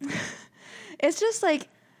thing. It's just like,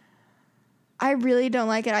 I really don't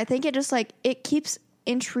like it. I think it just like, it keeps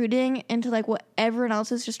intruding into like what everyone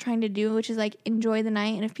else is just trying to do, which is like enjoy the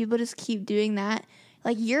night. And if people just keep doing that,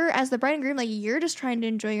 like you're, as the bride and groom, like you're just trying to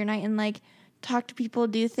enjoy your night and like talk to people,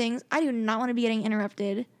 do things. I do not want to be getting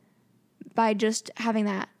interrupted by just having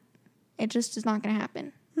that. It just is not going to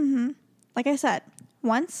happen. Like I said,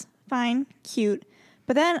 once, fine, cute.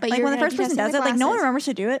 But then, But like, you're when the gonna first be person testing does the it, like, no one glasses. remembers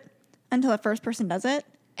to do it until the first person does it.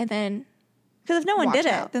 And then, Because if no one Watch did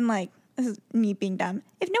out. it, then, like, this is me being dumb.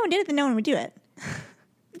 If no one did it, then no one would do it.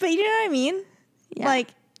 But you know what I mean? yeah. Like,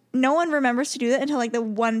 no one remembers to do that until, like, the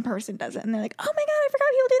one person does it. And they're like, oh my God, I forgot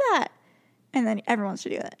people do that. And then everyone wants to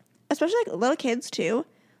do it. Especially, like, little kids, too.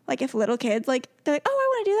 Like, if little kids, like, they're like, oh, I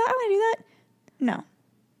want to do that. I want to do that. No.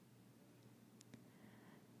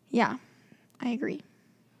 yeah, I agree.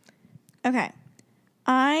 Okay.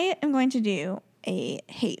 I am going to do a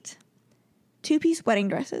hate. 2-piece wedding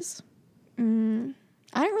dresses. I don't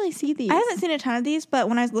really see these. I haven't seen a ton of these, but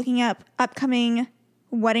when I was looking up upcoming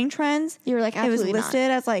wedding trends, You were like, it was absolutely not.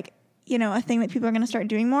 listed as, like, you know, a thing that people are going to start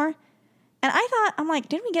doing more. And I thought, I'm like,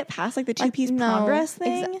 didn't we get past, like, the two-piece prom dress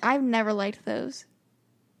thing? I've never liked those.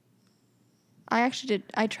 I actually did.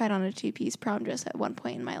 I tried on a 2-piece prom dress at one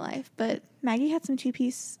point in my life, but Maggie had some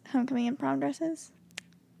 2-piece homecoming and prom dresses.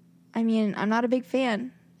 I mean, I'm not a big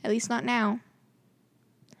fan. At least not now.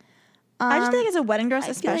 I just feel like as a wedding dress, I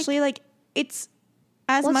feel especially, like, it's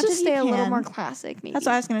as let's much just as you stay can. a little more classic, maybe. That's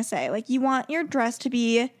what I was going to say. Like, you want your dress to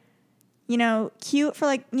be, you know, cute for,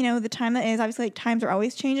 like, you know, the time that is. Obviously, like, times are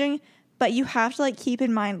always changing. But you have to, like, keep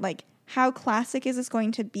in mind, like, how classic is this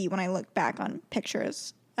going to be when I look back on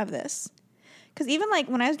pictures of this? Because even, like,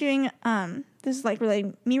 when I was doing, this is, like,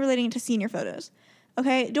 relating to senior photos.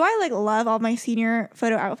 Okay, do I, like, love all my senior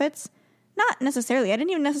photo outfits? Not necessarily. I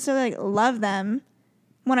didn't even necessarily, like, love them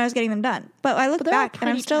when I was getting them done. But I look But they're all back and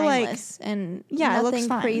I'm pretty still, timeless and yeah, it looks nothing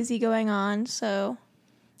fine. crazy going on. So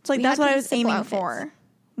So, like, we that's had what I pretty was simple aiming outfits. for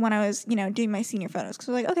when I was, you know, doing my senior photos. Because,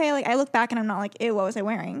 like, okay, like, I look back and I'm not like, ew, what was I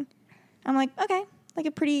wearing? I'm like, okay, like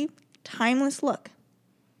a pretty timeless look.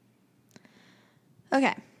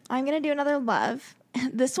 Okay, I'm going to do another love.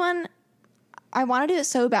 This one, I want to do it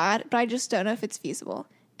so bad, but I just don't know if it's feasible.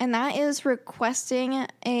 And that is requesting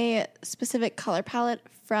a specific color palette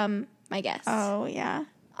from my guests. Oh, yeah.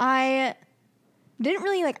 I didn't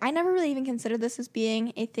really, like, I never really even considered this as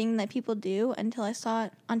being a thing that people do until I saw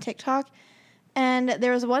it on TikTok. And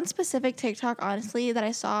there was one specific TikTok, honestly, that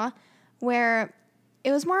I saw where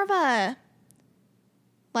it was more of a,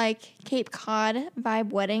 like, Cape Cod vibe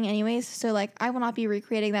wedding anyways. So, like, I will not be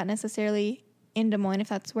recreating that necessarily in Des Moines if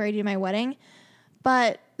that's where I do my wedding.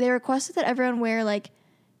 But they requested that everyone wear, like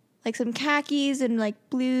some khakis and, like,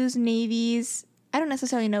 blues, navies. I don't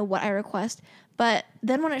necessarily know what I request. But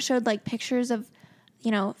then when it showed, like, pictures of,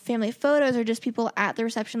 you know, family photos or just people at the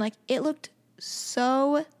reception, like, it looked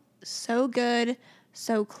so good,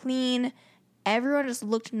 so clean. Everyone just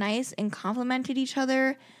looked nice and complimented each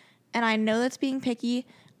other. And I know that's being picky.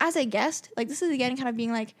 As a guest, like, this is, again, kind of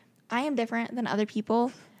being like, I am different than other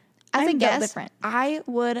people. As I'm a built guest, different. I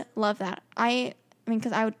would love that. I mean,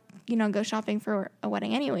 because I would, you know, go shopping for a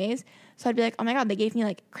wedding anyways. So I'd be like, oh my God, they gave me,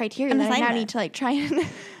 like, criteria An that I now assignment. need to, like, try and,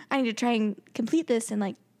 I need to try and complete this and,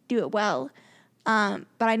 like, do it well. But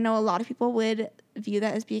I know a lot of people would view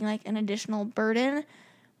that as being, like, an additional burden.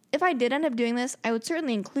 If I did end up doing this, I would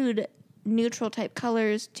certainly include neutral type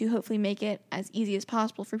colors to hopefully make it as easy as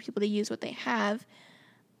possible for people to use what they have.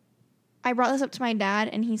 I brought this up to my dad,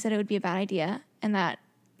 and he said it would be a bad idea and that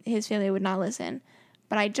his family would not listen.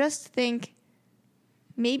 But I just think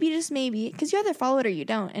maybe, just maybe, because you either follow it or you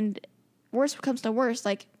don't. And worst comes to worst,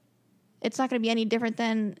 like, it's not going to be any different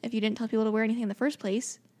than if you didn't tell people to wear anything in the first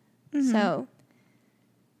place. Mm-hmm. So,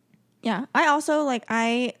 yeah. I also,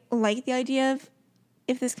 I like the idea of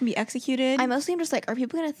if this can be executed. I mostly am just like, are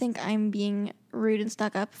people going to think I'm being rude and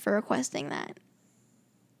stuck up for requesting that?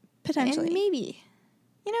 Potentially. And maybe.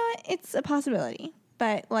 You know what? It's a possibility.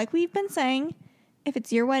 But like we've been saying, if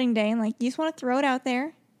it's your wedding day and like you just want to throw it out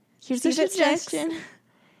there, here's a suggestion.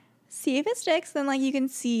 See if it sticks, then like you can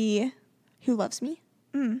see who loves me.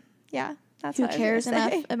 Yeah, that's who what cares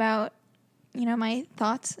enough about, my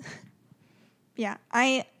thoughts. Yeah,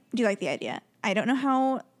 I do like the idea. I don't know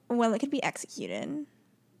how well it could be executed,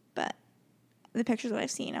 but the pictures that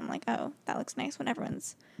I've seen, I'm like, oh, that looks nice when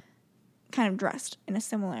everyone's kind of dressed in a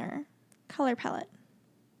similar color palette.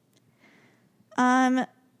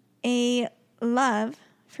 A love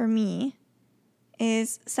for me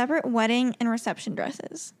is separate wedding and reception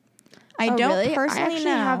dresses. I don't personally I actually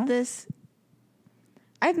know. have this.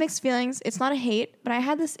 I have mixed feelings. It's not a hate, but I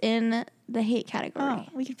had this in the hate category. Oh,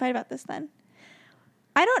 we can fight about this then.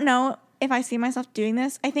 I don't know if I see myself doing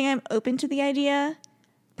this. I think I'm open to the idea.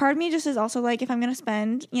 Part of me just is also like, if I'm going to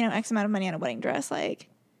spend, X amount of money on a wedding dress, like,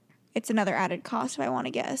 it's another added cost if I want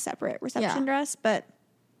to get a separate reception dress. But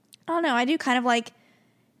I don't know. I do kind of like,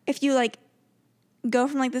 if you like go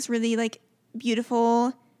from like this really like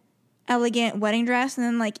beautiful, elegant wedding dress, and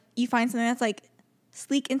then like you find something that's like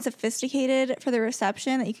sleek and sophisticated for the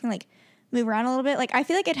reception that you can like move around a little bit. Like, I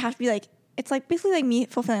feel like it'd have to be like, it's like basically like me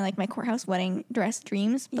fulfilling like my courthouse wedding dress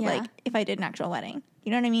dreams, but like if I did an actual wedding.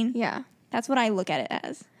 You know what I mean? Yeah. That's what I look at it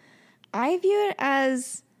as. I view it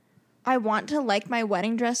as I want to like my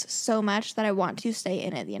wedding dress so much that I want to stay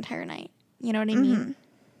in it the entire night. You know what I mean?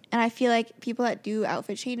 And I feel like people that do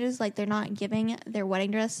outfit changes, like they're not giving their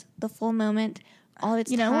wedding dress the full moment, all of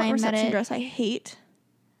its time. You know what reception dress I hate?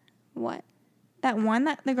 What? That one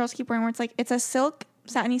that the girls keep wearing where it's like, it's a silk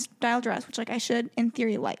satiny style dress, which like I should in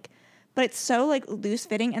theory like. But it's so like loose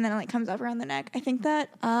fitting and then it like comes up around the neck. I think that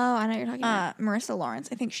Oh, I know what you're talking about. Marissa Lawrence,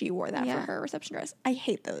 I think she wore that for her reception dress. I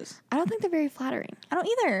hate those. I don't think they're very flattering. I don't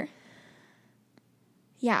either.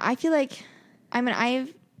 Yeah, I feel like,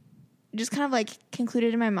 I've just kind of like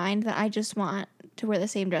concluded in my mind that I just want to wear the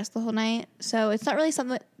same dress the whole night. So it's not really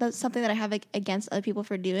something that I have like against other people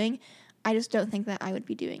for doing. I just don't think that I would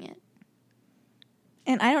be doing it.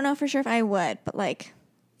 And I don't know for sure if I would, but like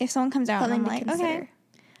if someone comes out Something and I'm like, consider.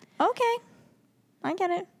 okay, I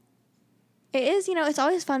get it. It is, it's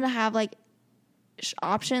always fun to have like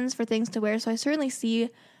options for things to wear. So I certainly see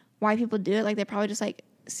why people do it. Like they probably just like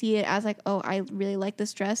see it as like, oh, I really like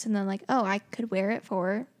this dress, and then like, oh, I could wear it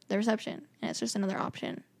for the reception, and it's just another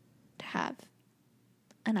option to have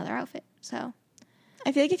another outfit. So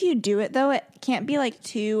I feel like if you do it though, it can't be like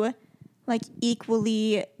too like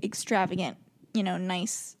equally extravagant,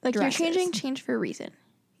 nice. like dresses. you're change for a reason.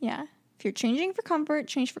 Yeah. If you're changing for comfort,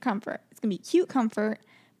 change for comfort. It's going to be cute comfort,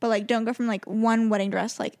 but like don't go from like one wedding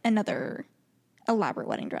dress like another elaborate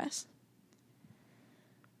wedding dress.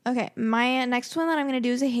 Okay, my next one that I'm going to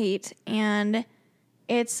do is a hate, and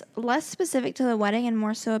it's less specific to the wedding and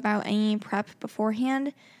more so about any prep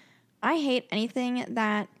beforehand. I hate anything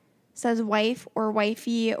that says wife or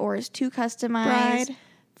wifey or is too customized Bride.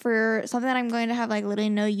 for something that I'm going to have like literally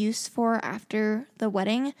no use for after the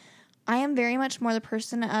wedding. I am very much more the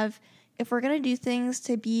person of, if we're going to do things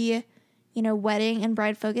to be, wedding and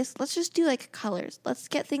bride focused, let's just do like colors. Let's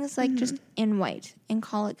get things like just in white and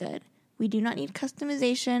call it good. We do not need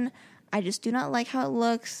customization. I just do not like how it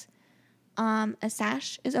looks. A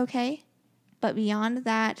sash is okay, but beyond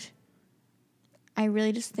that, I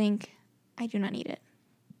really just think I do not need it.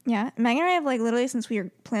 Yeah. Megan and I have like literally since we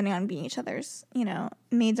were planning on being each other's,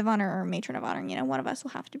 maids of honor or matron of honor, one of us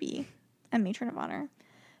will have to be a matron of honor.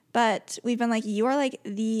 But we've been like, you are like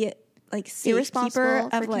the like Irresponsible safekeeper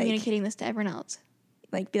for of like communicating this to everyone else.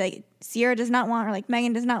 Like be like Sierra does not want or like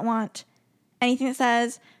Megan does not want anything that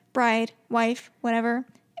says bride, wife, whatever.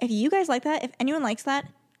 If you guys like that, if anyone likes that,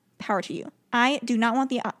 power to you. I do not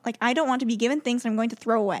want I don't want to be given things that I'm going to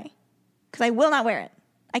throw away because I will not wear it.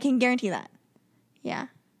 I can guarantee that. Yeah.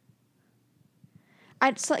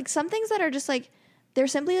 It's like some things that are just like, they're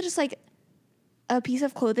simply just like a piece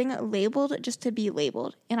of clothing labeled just to be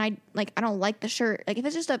labeled. And I don't like the shirt. Like if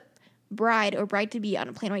it's just a bride or bride to be on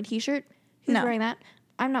a plain white t-shirt, who's wearing that?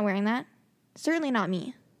 I'm not wearing that. Certainly not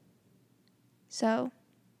me. So,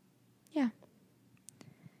 yeah.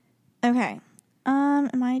 Okay.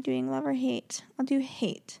 Am I doing love or hate? I'll do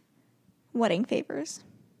hate. Wedding favors.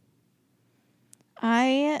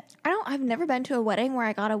 I've never been to a wedding where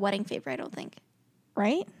I got a wedding favor, I don't think.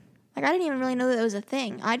 Right? Like, I didn't even really know that was a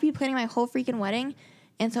thing. I'd be planning my whole freaking wedding,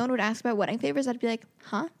 and someone would ask about wedding favors. I'd be like,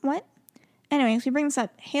 huh? What? Anyways, we bring this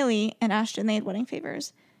up. Haley and Ashton, they had wedding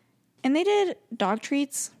favors. And they did dog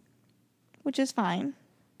treats, which is fine.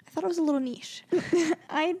 I thought it was a little niche.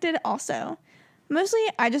 I did also. Mostly,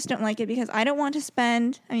 I just don't like it because I don't want to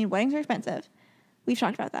spend... I mean, weddings are expensive. We've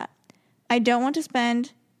talked about that. I don't want to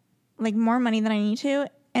spend, like, more money than I need to.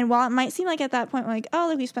 And while it might seem like at that point, like, oh,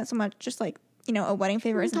 like, we spent so much, just, like, you know, a wedding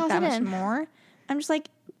favor isn't that much more. I'm just like,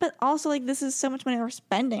 but also, like, this is so much money we're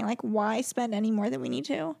spending. Like, why spend any more than we need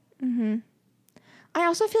to? Mm-hmm. I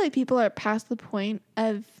also feel like people are past the point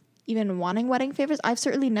of even wanting wedding favors. I've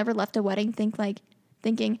certainly never left a wedding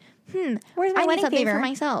thinking, where's my I need wedding something favor for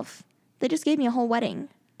myself. They just gave me a whole wedding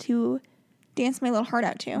to dance my little heart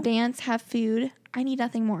out to. Dance, have food. I need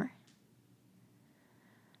nothing more.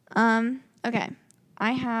 Okay.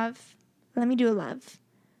 Let me do a love.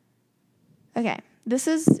 Okay. This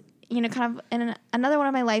is, you know, kind of in another one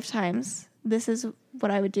of my lifetimes. This is what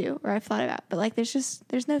I would do, or I've thought about. But, like,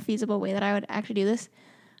 there's no feasible way that I would actually do this.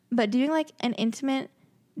 But doing, like, an intimate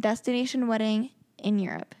destination wedding in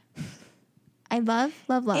Europe. I love.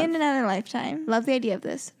 In another lifetime. Love the idea of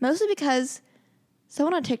this. Mostly because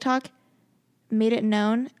someone on TikTok made it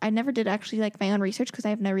known. I never did actually, like, my own research because I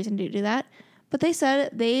have no reason to do that. But they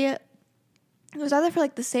said it was either for,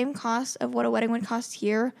 like, the same cost of what a wedding would cost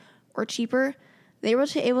here or cheaper. They were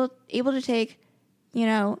able to take, you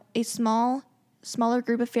know, a smaller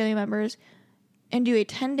group of family members and do a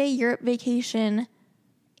 10-day Europe vacation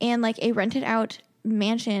and, like, a rented out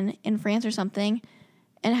mansion in France or something,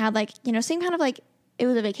 and had, like, you know, same kind of, like, it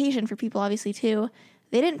was a vacation for people, obviously, too.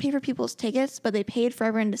 They didn't pay for people's tickets, but they paid for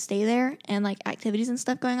everyone to stay there and, like, activities and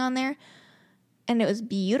stuff going on there. And it was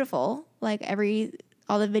beautiful, like,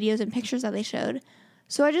 all the videos and pictures that they showed.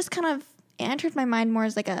 So I just kind of entered my mind more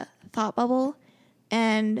as, like, a thought bubble,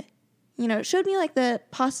 and, you know, it showed me, like, the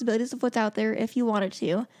possibilities of what's out there if you wanted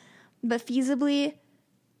to. But feasibly,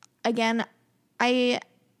 again,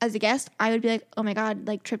 as a guest, I would be like, oh my God,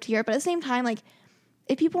 like, trip to Europe. But at the same time, like,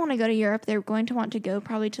 if people want to go to Europe, they're going to want to go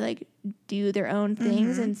probably to, like, do their own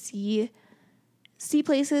things and see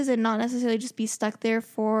places and not necessarily just be stuck there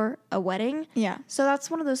for a wedding. Yeah. So that's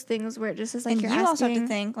one of those things where it just is like, and you're you asking, also have to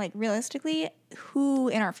think, like, realistically, who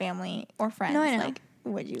in our family or friends, No, I know. like,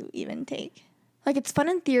 would you even take? like, it's fun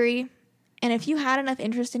in theory. And if you had enough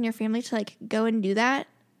interest in your family to, like, go and do that,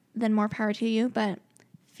 then more power to you. But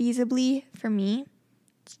feasibly, for me,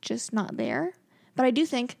 it's just not there. But I do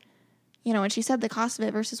think, you know, when she said the cost of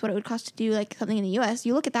it versus what it would cost to do, like, something in the U.S.,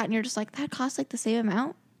 you look at that and you're just like, that costs, like, the same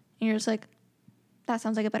amount. And you're just like, that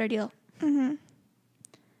sounds like a better deal. Mm-hmm.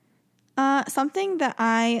 Something that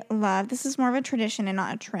I love, this is more of a tradition and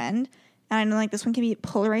not a trend, and I know, like, this one can be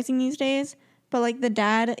polarizing these days, but, like, the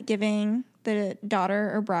dad giving the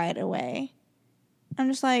daughter or bride away. I'm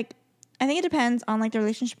just like, I think it depends on, like, the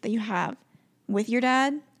relationship that you have with your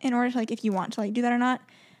dad in order to, like, if you want to, like, do that or not.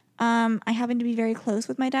 I happen to be very close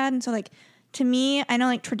with my dad, and so, like, to me, I know,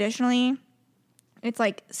 like, traditionally, it's,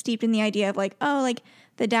 like, steeped in the idea of, like, oh, like,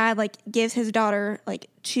 the dad, like, gives his daughter, like,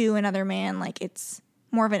 to another man, like, it's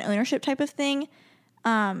more of an ownership type of thing.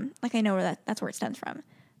 Like, I know where that's where it stems from.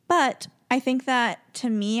 But I think that, to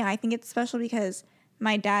me, I think it's special because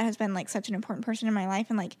my dad has been, like, such an important person in my life,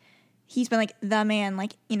 and, like, he's been, like, the man,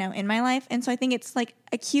 like, you know, in my life. And so I think it's, like,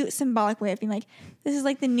 a cute symbolic way of being, like, this is,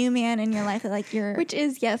 like, the new man in your life that, like, you're... Which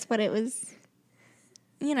is, yes, but it was,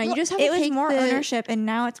 you know, well, you just have to take... It was more ownership, and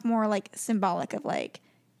now it's more, like, symbolic of, like,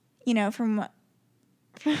 you know, from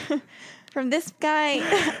this guy.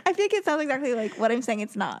 I think it sounds exactly like what I'm saying.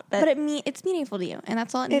 It's not. But it's meaningful to you, and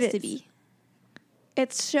that's all it needs to be.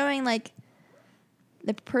 It's showing, like,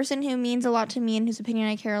 the person who means a lot to me and whose opinion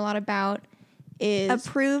I care a lot about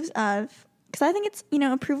approves of, because I think it's, you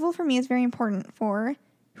know, approval for me is very important for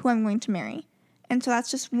who I'm going to marry. And so that's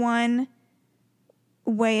just one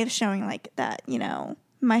way of showing, like, that, you know,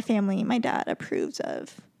 my family, my dad approves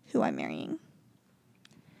of who I'm marrying.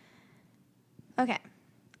 Okay.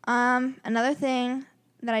 Another thing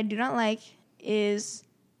that I do not like is,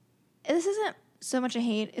 this isn't so much a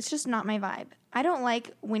hate, it's just not my vibe. I don't like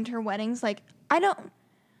winter weddings. Like,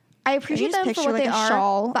 I appreciate them for what like they a are,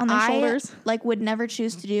 shawl but on their shoulders. like, would never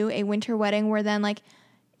choose to do a winter wedding where then, like,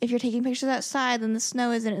 if you're taking pictures outside, then the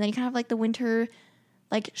snow isn't, and then you kind of have, like, the winter,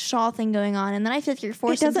 like, shawl thing going on, and then I feel like you're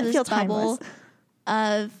forced into this bubble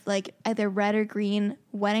of, like, either red or green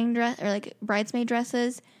wedding dress, or, like, bridesmaid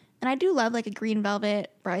dresses. And I do love, like, a green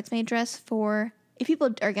velvet bridesmaid dress for if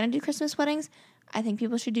people are going to do Christmas weddings, I think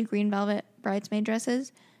people should do green velvet bridesmaid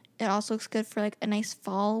dresses. It also looks good for like a nice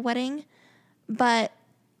fall wedding. But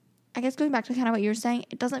I guess going back to kind of what you were saying,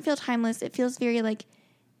 it doesn't feel timeless. It feels very like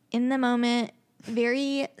in the moment,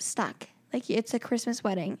 very stuck. Like it's a Christmas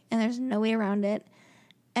wedding and there's no way around it.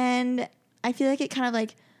 And I feel like it kind of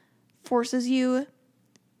like forces you.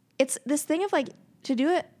 It's this thing of like, to do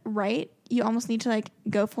it right, you almost need to like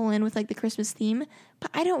go full in with like the Christmas theme.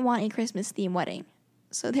 But I don't want a Christmas theme wedding.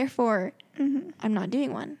 So therefore, I'm not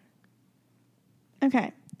doing one.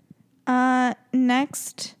 Okay.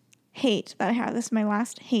 Next hate that I have, this is my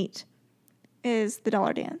last hate, is the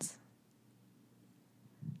dollar dance.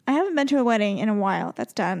 I haven't been to a wedding in a while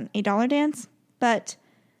that's done a dollar dance, but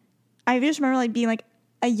I just remember like being like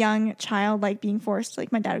a young child, like being forced,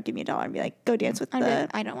 like my dad would give me $1 and be like, go dance with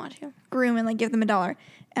I don't want to. groom and like give them $1.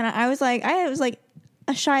 And I was like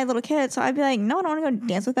a shy little kid, so I'd be like, no, I don't want to go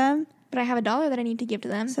dance with them. But I have $1 that I need to give to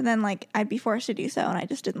them. So then like I'd be forced to do so, and I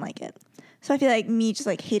just didn't like it. So I feel like me just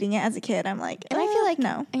like hating it as a kid, I'm like, And I feel like,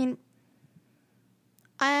 no. I mean,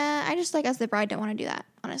 I just like as the bride don't want to do that,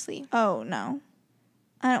 honestly. Oh, no.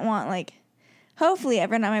 I don't want like, hopefully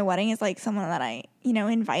everyone at my wedding is like someone that I,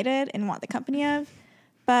 invited and want the company of.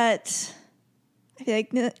 But I feel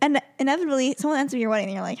like inevitably someone ends up your wedding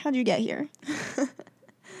and you're like, how'd you get here?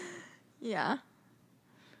 Yeah.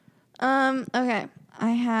 Okay. I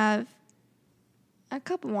have a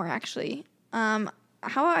couple more actually.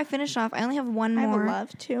 How about I finish off? I only have one more. I would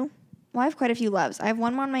love to. Well, I have quite a few loves. I have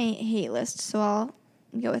one more on my hate list, so I'll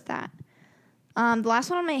go with that. The last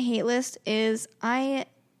one on my hate list is I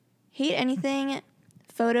hate anything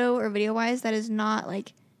photo or video wise that is not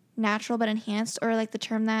like natural but enhanced, or like the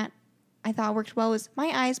term that I thought worked well was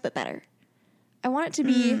my eyes but better. I want it to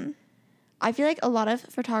be, I feel like a lot of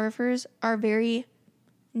photographers are very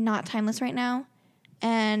not timeless right now,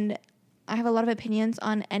 and I have a lot of opinions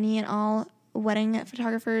on any and all wedding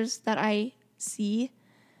photographers that I see.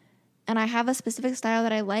 And I have a specific style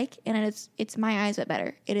that I like, and it's my eyes but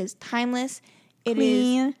better. It is timeless. It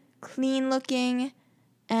is clean looking.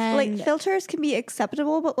 And like filters can be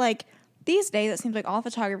acceptable, but like these days it seems like all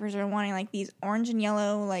photographers are wanting like these orange and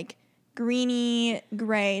yellow, like greeny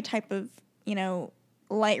gray type of,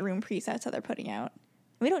 Lightroom presets that they're putting out.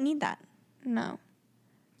 We don't need that. No.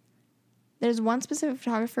 There's one specific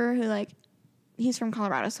photographer who like, he's from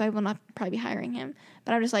Colorado, so I will not probably be hiring him.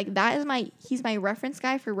 But I'm just like, he's my reference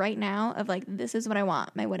guy for right now of like, this is what I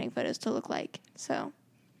want my wedding photos to look like. So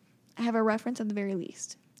I have a reference at the very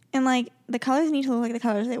least. And like the colors need to look like the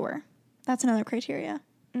colors they were. That's another criteria.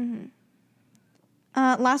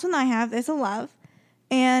 Last one that I have is a love,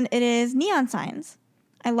 and it is neon signs.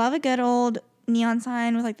 I love a good old neon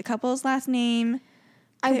sign with like the couple's last name.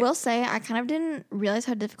 I will say I kind of didn't realize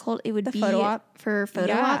how difficult it would be photo op? for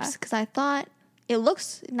photo ops, because I thought it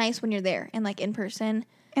looks nice when you're there and like in person.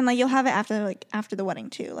 And like you'll have it after the wedding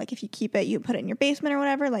too. Like if you keep it, you put it in your basement or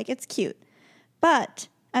whatever. Like it's cute. But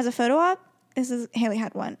as a photo op, Haley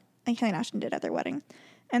had one. Like Haley and Ashton did at their wedding.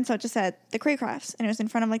 And so it just said the Craycrafts, and it was in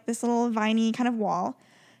front of like this little viney kind of wall.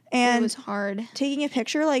 And it was hard. Taking a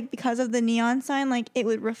picture, like because of the neon sign, like it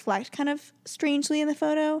would reflect kind of strangely in the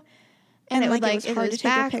photo. And it like was it was hard to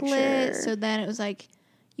take a picture. Backlit, so then it was like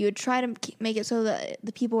you would try to make it so that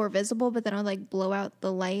the people were visible, but then it would like blow out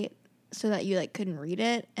the light so that you like couldn't read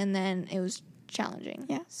it, and then it was challenging.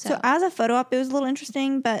 Yeah. So as a photo op, it was a little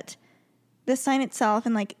interesting, but the sign itself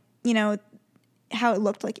and like how it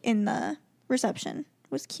looked like in the reception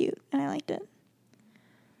was cute, and I liked it.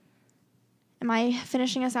 Am I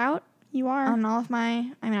finishing us out? You are. On all of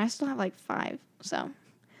my, I still have like 5, so.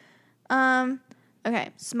 Okay,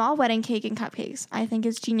 small wedding cake and cupcakes. I think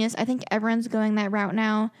is genius. I think everyone's going that route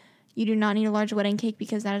now. You do not need a large wedding cake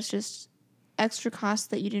because that is just extra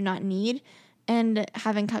cost that you do not need. And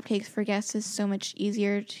having cupcakes for guests is so much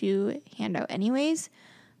easier to hand out anyways.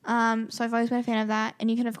 So I've always been a fan of that.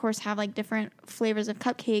 And you can, of course, have like different flavors of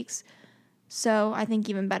cupcakes. So I think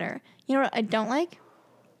even better. You know what I don't like?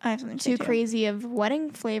 I have something too crazy of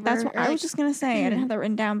wedding flavor. That's what I was just going to say. I didn't have that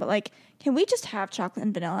written down. But like, can we just have chocolate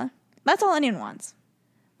and vanilla? That's all anyone wants.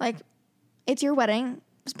 Like, it's your wedding.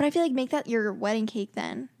 But I feel like make that your wedding cake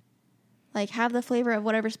then. Like, have the flavor of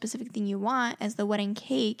whatever specific thing you want as the wedding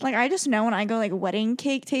cake. Like, I just know when I go, like, wedding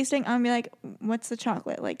cake tasting, I'm going to be like, what's the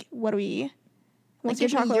chocolate? Like, what do we... What's your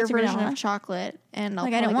chocolate? Your version of chocolate. And I'll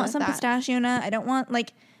like, I don't want some pistachio nut. I don't want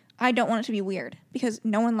it to be weird because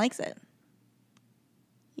no one likes it.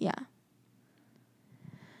 Yeah.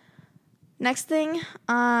 Next thing,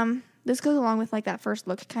 this goes along with, like, that first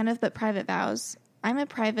look kind of, but private vows. I'm a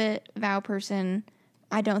private vow person.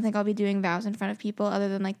 I don't think I'll be doing vows in front of people other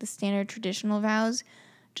than like the standard traditional vows.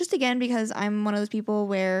 Just again, because I'm one of those people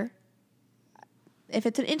where if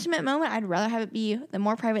it's an intimate moment, I'd rather have it be the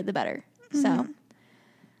more private, the better. So,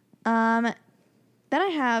 then I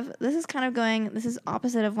have, this is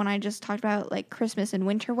opposite of when I just talked about like Christmas and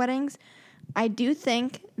winter weddings. I do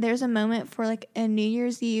think there's a moment for like a New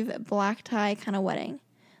Year's Eve black tie kind of wedding.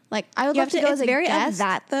 Like I would love to go as a very guest. of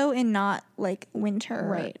that though, and not like winter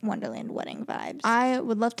Right. Wonderland wedding vibes. I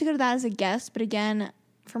would love to go to that as a guest, but again,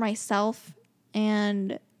 for myself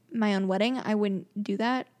and my own wedding, I wouldn't do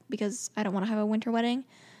that because I don't want to have a winter wedding.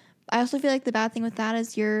 I also feel like the bad thing with that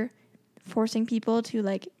is you're forcing people to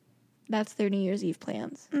like, that's their New Year's Eve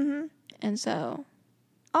plans. Mm-hmm. And so,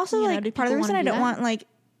 Also, you know, like do part of the people reason I wanna do don't that? want like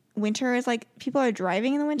winter is like people are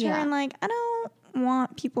driving in the winter, Yeah. and like I don't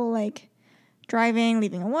want people like driving,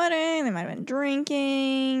 leaving a wedding. They might have been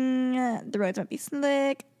drinking. The roads might be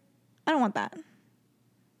slick. I don't want that.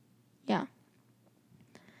 yeah.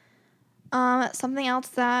 Something else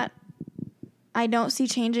that I don't see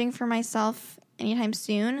changing for myself anytime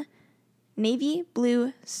soon, navy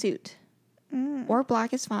blue suit. Or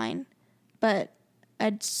black is fine. But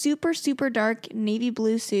a super, super dark navy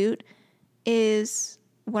blue suit is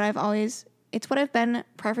what it's what I've been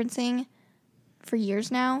preferencing for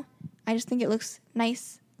years now. I just think it looks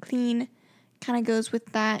nice, clean, kind of goes with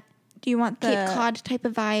that Do you want the Cape Cod type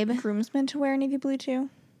of vibe. groomsmen to wear navy blue too?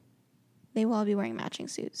 They will all be wearing matching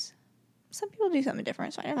suits. Some people do something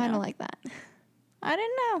different, so I don't know. I don't like that. I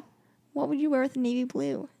didn't know. What would you wear with navy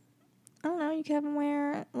blue? I don't know. You could have them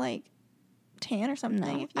wear like tan or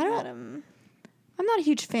something. No, if you I don't- had them. I'm not a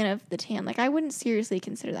huge fan of the tan. Like, I wouldn't seriously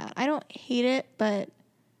consider that. I don't hate it, but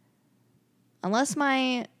unless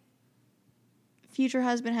my future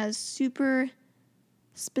husband has super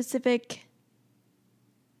specific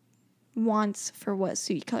wants for what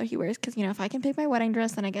suit color he wears, because, you know, if I can pick my wedding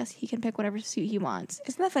dress, then I guess he can pick whatever suit he wants.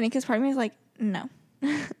 Isn't that funny? Because part of me is like, no,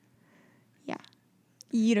 Yeah.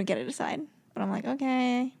 you don't get to decide. But I'm like,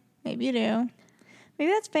 okay, maybe you do.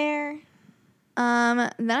 Maybe that's fair.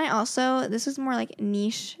 Then I also, this is more like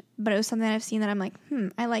niche, but it was something I've seen that I'm like,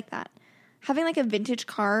 I like that. Having like a vintage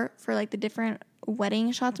car for like the different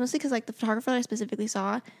wedding shots, mostly because like the photographer that I specifically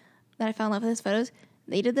saw that I fell in love with his photos,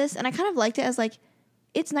 they did this, and I kind of liked it as like,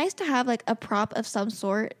 it's nice to have like a prop of some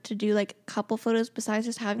sort to do like couple photos besides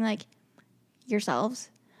just having like yourselves.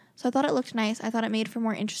 So I thought it looked nice. I thought it made for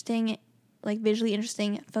more interesting, like visually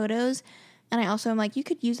interesting photos. And I also am like, you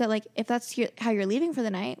could use that like if that's how you're leaving for the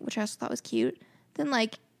night, which I also thought was cute, then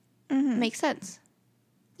like makes sense.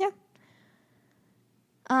 Yeah.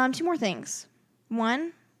 2 more things.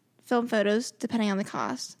 1, film photos depending on the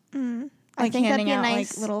cost. I Like think that'd handing be a out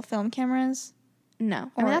nice like little film cameras.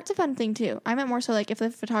 No. I mean, that's a fun thing, too. I meant more so, like, if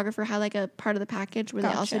the photographer had, like, a part of the package where they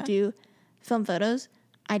also Gotcha. do film photos,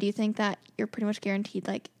 I do think that you're pretty much guaranteed,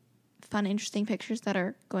 like, fun, interesting pictures that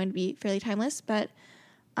are going to be fairly timeless. But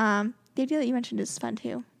the idea that you mentioned is fun,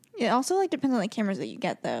 too. It also like depends on the cameras that you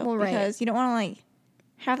get though. Well, right. Because you don't want to like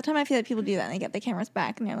half the time I feel like people do that and they get the cameras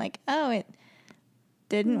back and they're like, oh, it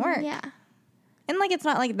didn't work. Yeah. And like it's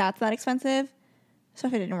not like that's that expensive. So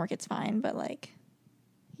if it didn't work, it's fine. But like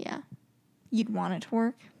Yeah. you'd want it to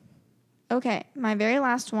work. Okay. My very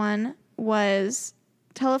last one was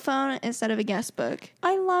telephone instead of a guest book.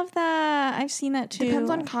 I love that. I've seen that too.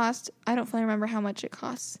 Depends on cost. I don't fully remember how much it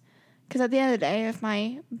costs. Because at the end of the day, if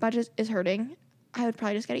my budget is hurting, I would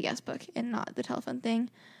probably just get a guest book and not the telephone thing.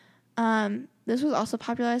 This was also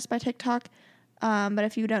popularized by TikTok. But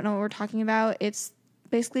if you don't know what we're talking about, it's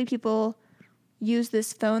basically people use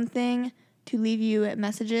this phone thing to leave you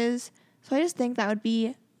messages. So I just think that would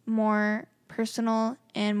be more personal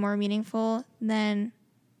and more meaningful than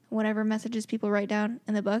whatever messages people write down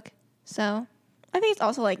in the book. So I think it's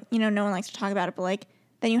also like, you know, no one likes to talk about it, but like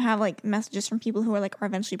then you have like messages from people who are like are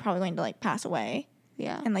eventually probably going to like pass away.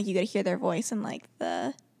 yeah. And like you get to hear their voice and like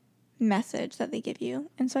the message that they give you.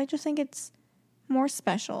 And so I just think it's more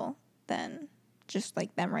special than just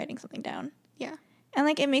like them writing something down. Yeah. And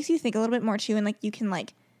like it makes you think a little bit more too. And like you can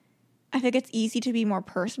like, I think it's easy to be more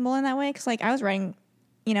personable in that way. Cause like I was writing,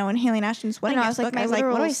 you know, in Haley and Ashton's wedding I was like, book, my I was like,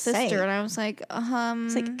 literal what do I sister, say? and I was like,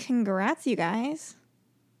 It's like, congrats, you guys.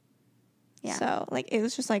 Yeah. So like it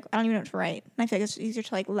was just like I don't even know what to write. And I feel like it's easier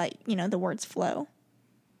to like let, you know, the words flow.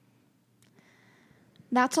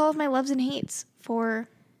 that's all of my loves and hates for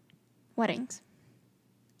weddings.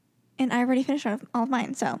 And I already finished all of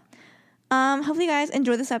mine. So hopefully you guys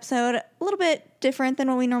enjoyed this episode. A little bit different than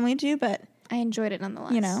what we normally do, but I enjoyed it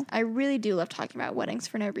nonetheless. You know. I really do love talking about weddings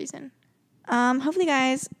for no reason. hopefully you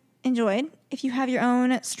guys enjoyed. If you have your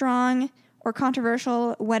own strong or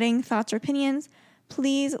controversial wedding thoughts or opinions,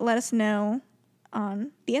 please let us know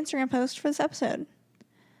on the Instagram post for this episode.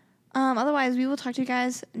 Otherwise, we will talk to you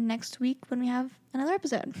guys next week when we have another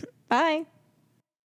episode. Bye.